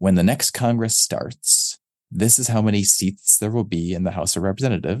say, when the next Congress starts, this is how many seats there will be in the House of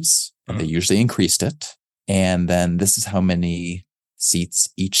Representatives. And they usually increased it. And then this is how many seats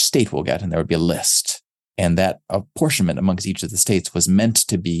each state will get. And there would be a list. And that apportionment amongst each of the states was meant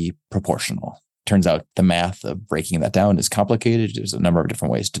to be proportional. Turns out the math of breaking that down is complicated. There's a number of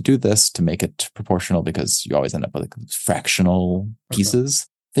different ways to do this to make it proportional, because you always end up with fractional pieces.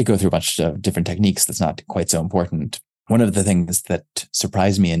 They go through a bunch of different techniques. That's not quite so important. One of the things that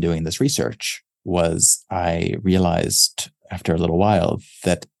surprised me in doing this research was I realized after a little while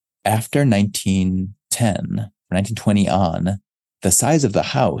that after 1910, from 1920 on, the size of the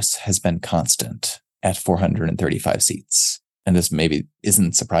House has been constant at 435 seats. And this maybe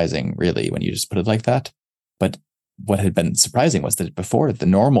isn't surprising, really, when you just put it like that. But what had been surprising was that before, the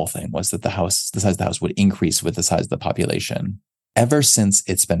normal thing was that the size of the House would increase with the size of the population. Ever since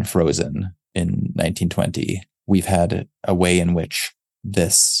it's been frozen in 1920, we've had a way in which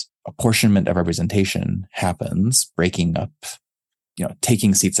this apportionment of representation happens, breaking up,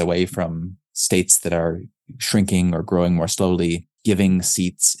 taking seats away from states that are shrinking or growing more slowly, giving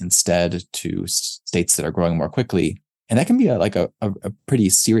seats instead to states that are growing more quickly. And that can be a pretty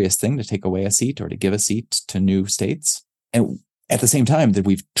serious thing, to take away a seat or to give a seat to new states. And at the same time that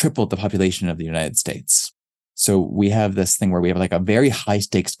we've tripled the population of the United States. So we have this thing where we have like a very high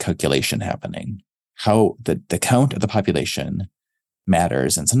stakes calculation happening, how the count of the population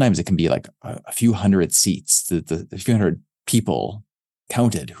matters. And sometimes it can be like a few hundred seats, the few hundred people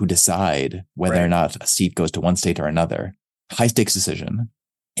counted who decide whether or not a seat goes to one state or another. High stakes decision.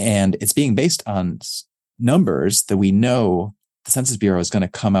 And it's being based on numbers that we know the Census Bureau is going to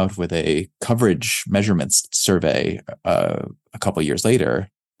come out with a coverage measurements survey a couple of years later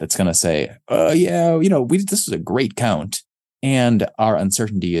that's going to say, this is a great count. And our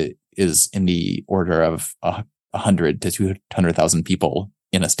uncertainty is in the order of 100 to 200,000 people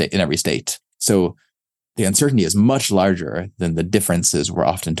in every state. So the uncertainty is much larger than the differences we're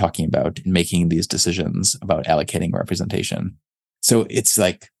often talking about in making these decisions about allocating representation. So it's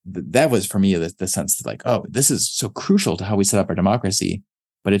like, that was for me the sense that like, oh, this is so crucial to how we set up our democracy.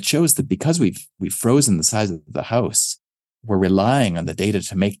 But it shows that because we've frozen the size of the House, we're relying on the data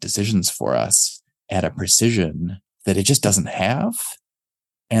to make decisions for us at a precision that it just doesn't have.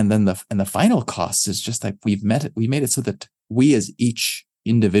 And then the final cost is just like we made it so that we as each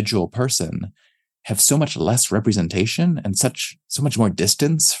individual person have so much less representation and so much more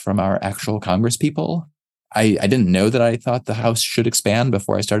distance from our actual Congress people. I didn't know that I thought the House should expand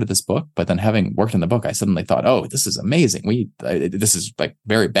before I started this book, but then having worked on the book, I suddenly thought, oh, this is amazing. This is like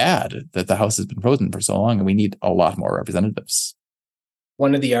very bad that the House has been frozen for so long, and we need a lot more representatives.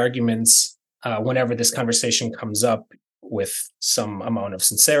 One of the arguments, whenever this conversation comes up with some amount of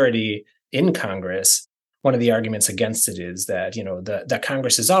sincerity in Congress, one of the arguments against it is that, that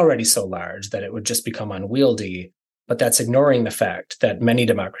Congress is already so large that it would just become unwieldy. But that's ignoring the fact that many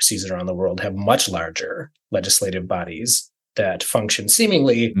democracies around the world have much larger legislative bodies that function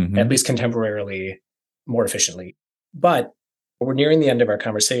seemingly, at least contemporarily, more efficiently. But we're nearing the end of our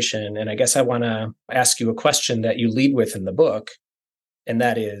conversation, and I guess I want to ask you a question that you lead with in the book, and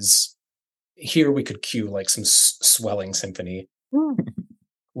that is, here we could cue like some swelling symphony.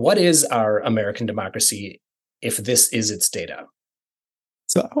 What is our American democracy if this is its data?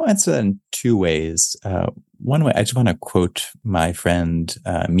 So I'll answer that in two ways. One way, I just want to quote my friend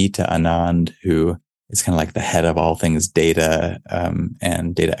Meeta Anand, who is kind of like the head of all things data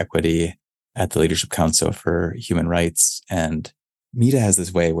and data equity at the Leadership Council for Human Rights. And Meeta has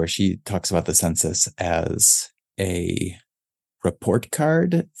this way where she talks about the census as a report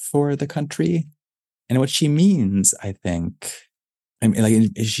card for the country. And what she means, I think,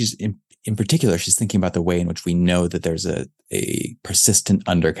 she's in particular, she's thinking about the way in which we know that there's a persistent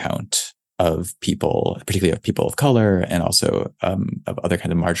undercount of people, particularly of people of color, and also of other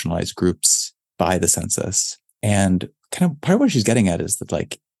kind of marginalized groups by the census. And kind of part of what she's getting at is that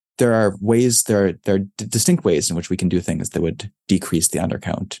like there are distinct ways in which we can do things that would decrease the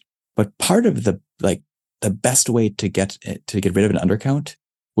undercount. But part of the best way to get rid of an undercount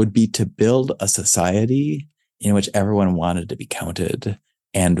would be to build a society in which everyone wanted to be counted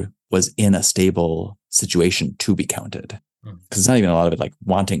and was in a stable situation to be counted. Because it's not even a lot of it like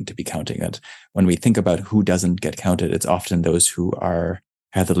wanting to be counting it. When we think about who doesn't get counted, it's often those who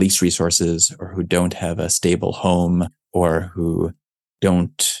have the least resources, or who don't have a stable home, or who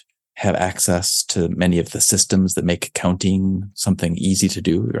don't have access to many of the systems that make counting something easy to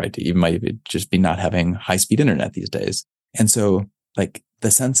do, right? You might just be not having high-speed internet these days. And so like the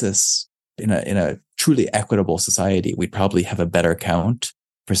census in a truly equitable society, we'd probably have a better count,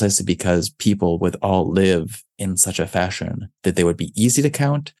 precisely because people would all live in such a fashion that they would be easy to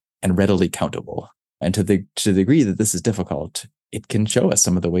count and readily countable. And to the degree that this is difficult, it can show us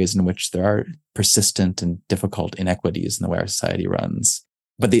some of the ways in which there are persistent and difficult inequities in the way our society runs.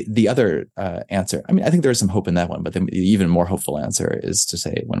 But the other answer, I think there is some hope in that one, but the even more hopeful answer is to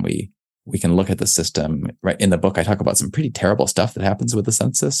say when we can look at the system, right? In the book, I talk about some pretty terrible stuff that happens with the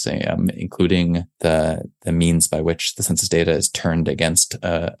census, including the means by which the census data is turned against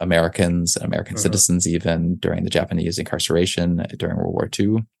Americans, American citizens, even during the Japanese incarceration during World War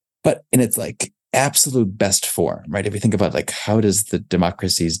II. But, and it's like, absolute best form, right? If we think about like, how does the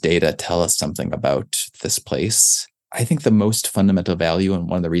democracy's data tell us something about this place? I think the most fundamental value, and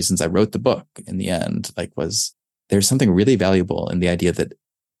one of the reasons I wrote the book in the end, like, was there's something really valuable in the idea that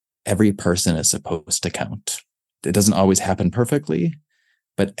every person is supposed to count. It doesn't always happen perfectly,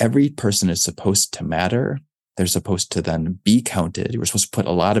 but every person is supposed to matter. They're supposed to then be counted. We're supposed to put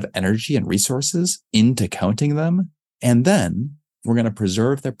a lot of energy and resources into counting them. And then we're going to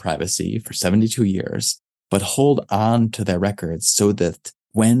preserve their privacy for 72 years, but hold on to their records so that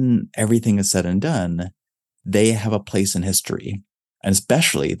when everything is said and done, they have a place in history, and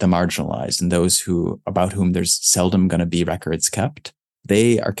especially the marginalized and those about whom there's seldom going to be records kept.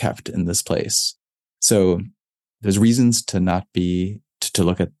 They are kept in this place. So there's reasons to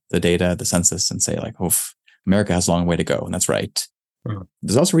look at the data, the census, and say like, oh, America has a long way to go. And that's right. Mm-hmm.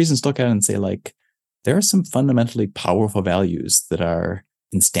 There's also reasons to look at it and say like, there are some fundamentally powerful values that are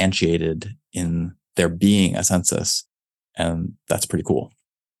instantiated in there being a census. And that's pretty cool.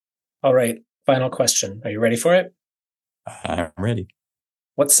 All right. Final question. Are you ready for it? I'm ready.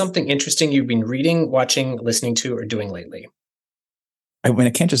 What's something interesting you've been reading, watching, listening to, or doing lately? I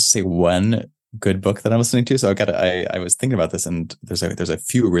can't just say one good book that I'm listening to. So I was thinking about this, and there's a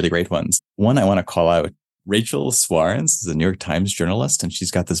few really great ones. One I want to call out, Rachel Swarns is a New York Times journalist, and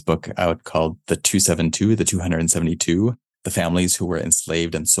she's got this book out called The 272, the families who were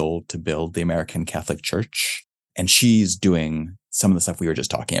enslaved and sold to build the American Catholic Church. And she's doing some of the stuff we were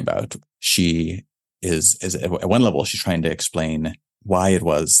just talking about. She is at one level, she's trying to explain why it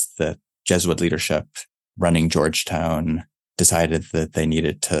was that Jesuit leadership running Georgetown decided that they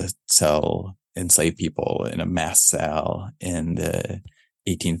needed to sell enslaved people in a mass sale in the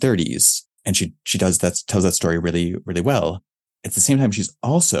 1830s. And she tells that story really, really well. At the same time, she's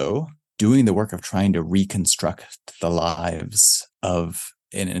also doing the work of trying to reconstruct the lives of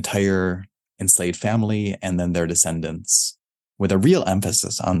an entire enslaved family and then their descendants, with a real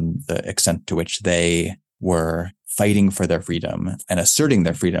emphasis on the extent to which they were fighting for their freedom and asserting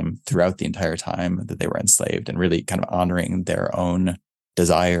their freedom throughout the entire time that they were enslaved, and really kind of honoring their own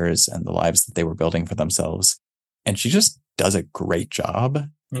desires and the lives that they were building for themselves. And she just does a great job.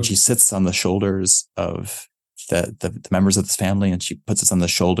 And she sits on the shoulders of the members of this family, and she puts us on the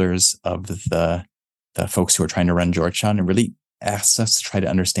shoulders of the folks who are trying to run Georgetown, and really asks us to try to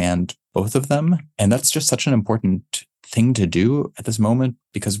understand both of them. And that's just such an important thing to do at this moment,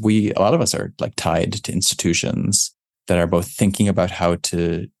 because a lot of us are like tied to institutions that are both thinking about how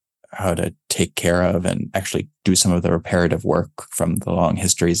to take care of and actually do some of the reparative work from the long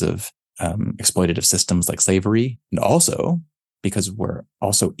histories of exploitative systems like slavery, and also because we're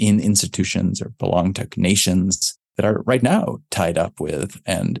also in institutions or belong to nations that are right now tied up with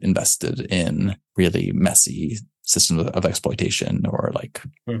and invested in really messy systems of exploitation, or like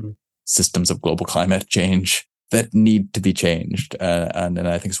systems of global climate change that need to be changed. And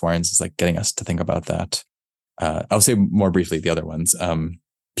I think Swarns is like getting us to think about that. I'll say more briefly the other ones.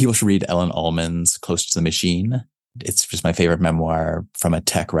 People should read Ellen Ullman's Close to the Machine. It's just my favorite memoir from a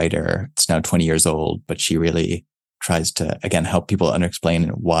tech writer. It's now 20 years old, but she really tries to, again, help people explain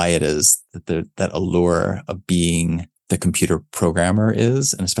why it is that that allure of being the computer programmer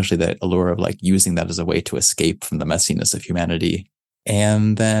is, and especially that allure of like using that as a way to escape from the messiness of humanity.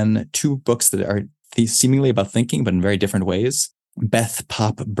 And then two books that are seemingly about thinking, but in very different ways. Beth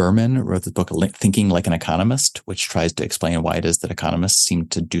Pop Berman wrote the book Thinking Like an Economist, which tries to explain why it is that economists seem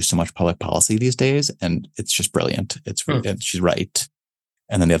to do so much public policy these days. And it's just brilliant. She's right.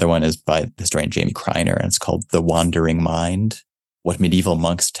 And then the other one is by historian Jamie Kreiner, and it's called The Wandering Mind, What Medieval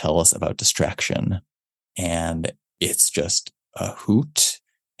Monks Tell Us About Distraction. And it's just a hoot.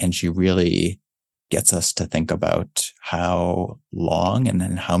 And she really gets us to think about how long and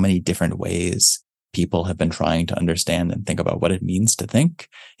in how many different ways people have been trying to understand and think about what it means to think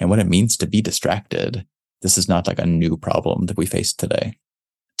and what it means to be distracted. This is not like a new problem that we face today.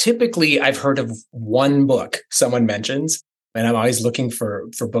 Typically, I've heard of one book someone mentions, and I'm always looking for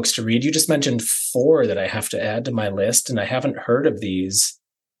books to read. You just mentioned 4 that I have to add to my list, and I haven't heard of these,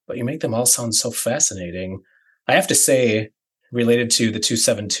 but you make them all sound so fascinating. I have to say, related to the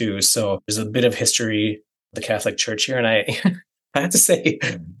 272, so there's a bit of history of the Catholic Church here, and I have to say,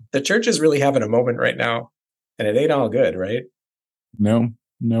 the church is really having a moment right now, and it ain't all good, right? No.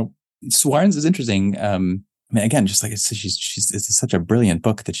 Swarns is interesting. I mean, again, just like I said, it's such a brilliant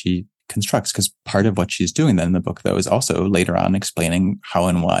book that she constructs, because part of what she's doing then in the book, though, is also later on explaining how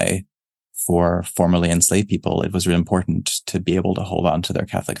and why for formerly enslaved people, it was really important to be able to hold on to their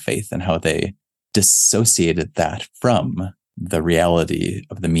Catholic faith, and how they dissociated that from the reality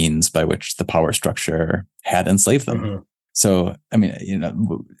of the means by which the power structure had enslaved them. So, I mean,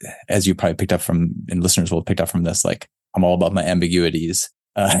 as you probably picked up from, and listeners will have picked up from this, like, I'm all about my ambiguities.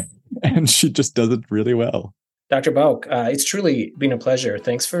 And she just does it really well. Dr. Bouk, it's truly been a pleasure.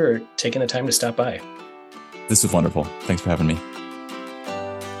 Thanks for taking the time to stop by. This was wonderful. Thanks for having me.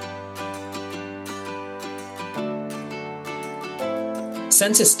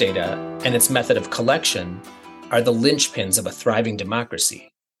 Census data and its method of collection are the linchpins of a thriving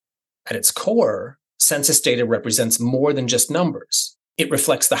democracy. At its core, census data represents more than just numbers. It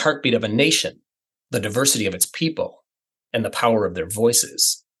reflects the heartbeat of a nation, the diversity of its people, and the power of their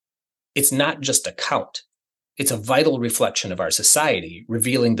voices. It's not just a count. It's a vital reflection of our society,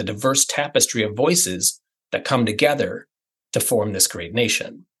 revealing the diverse tapestry of voices that come together to form this great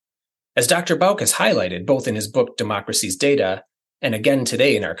nation. As Dr. Bouk has highlighted, both in his book, Democracy's Data, and again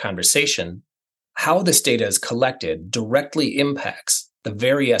today in our conversation, how this data is collected directly impacts the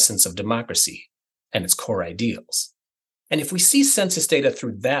very essence of democracy and its core ideals. And if we see census data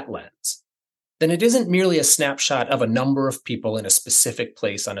through that lens, then it isn't merely a snapshot of a number of people in a specific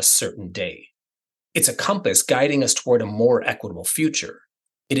place on a certain day. It's a compass guiding us toward a more equitable future.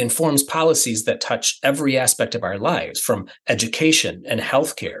 It informs policies that touch every aspect of our lives, from education and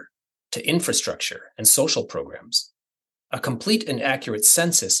healthcare to infrastructure and social programs. A complete and accurate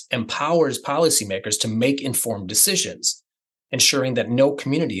census empowers policymakers to make informed decisions, ensuring that no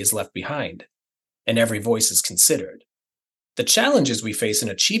community is left behind and every voice is considered. The challenges we face in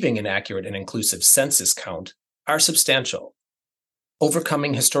achieving an accurate and inclusive census count are substantial.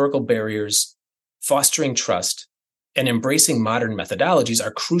 Overcoming historical barriers, fostering trust, and embracing modern methodologies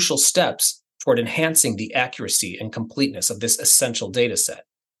are crucial steps toward enhancing the accuracy and completeness of this essential data set.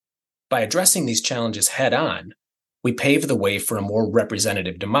 By addressing these challenges head-on, we pave the way for a more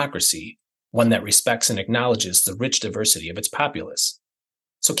representative democracy, one that respects and acknowledges the rich diversity of its populace.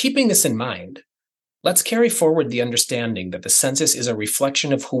 So keeping this in mind, let's carry forward the understanding that the census is a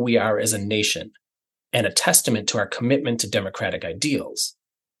reflection of who we are as a nation and a testament to our commitment to democratic ideals.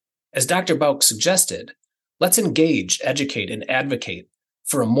 As Dr. Bouk suggested, let's engage, educate, and advocate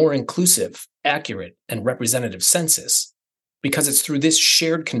for a more inclusive, accurate, and representative census, because it's through this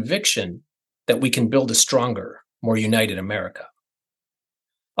shared conviction that we can build a stronger, more united America.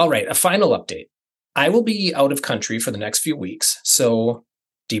 All right, a final update. I will be out of country for the next few weeks, so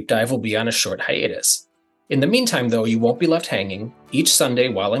Deep Dive will be on a short hiatus. In the meantime, though, you won't be left hanging. Each Sunday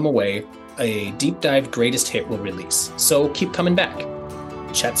while I'm away, a Deep Dive Greatest Hit will release, so keep coming back.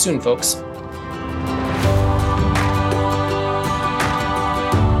 Chat soon, folks.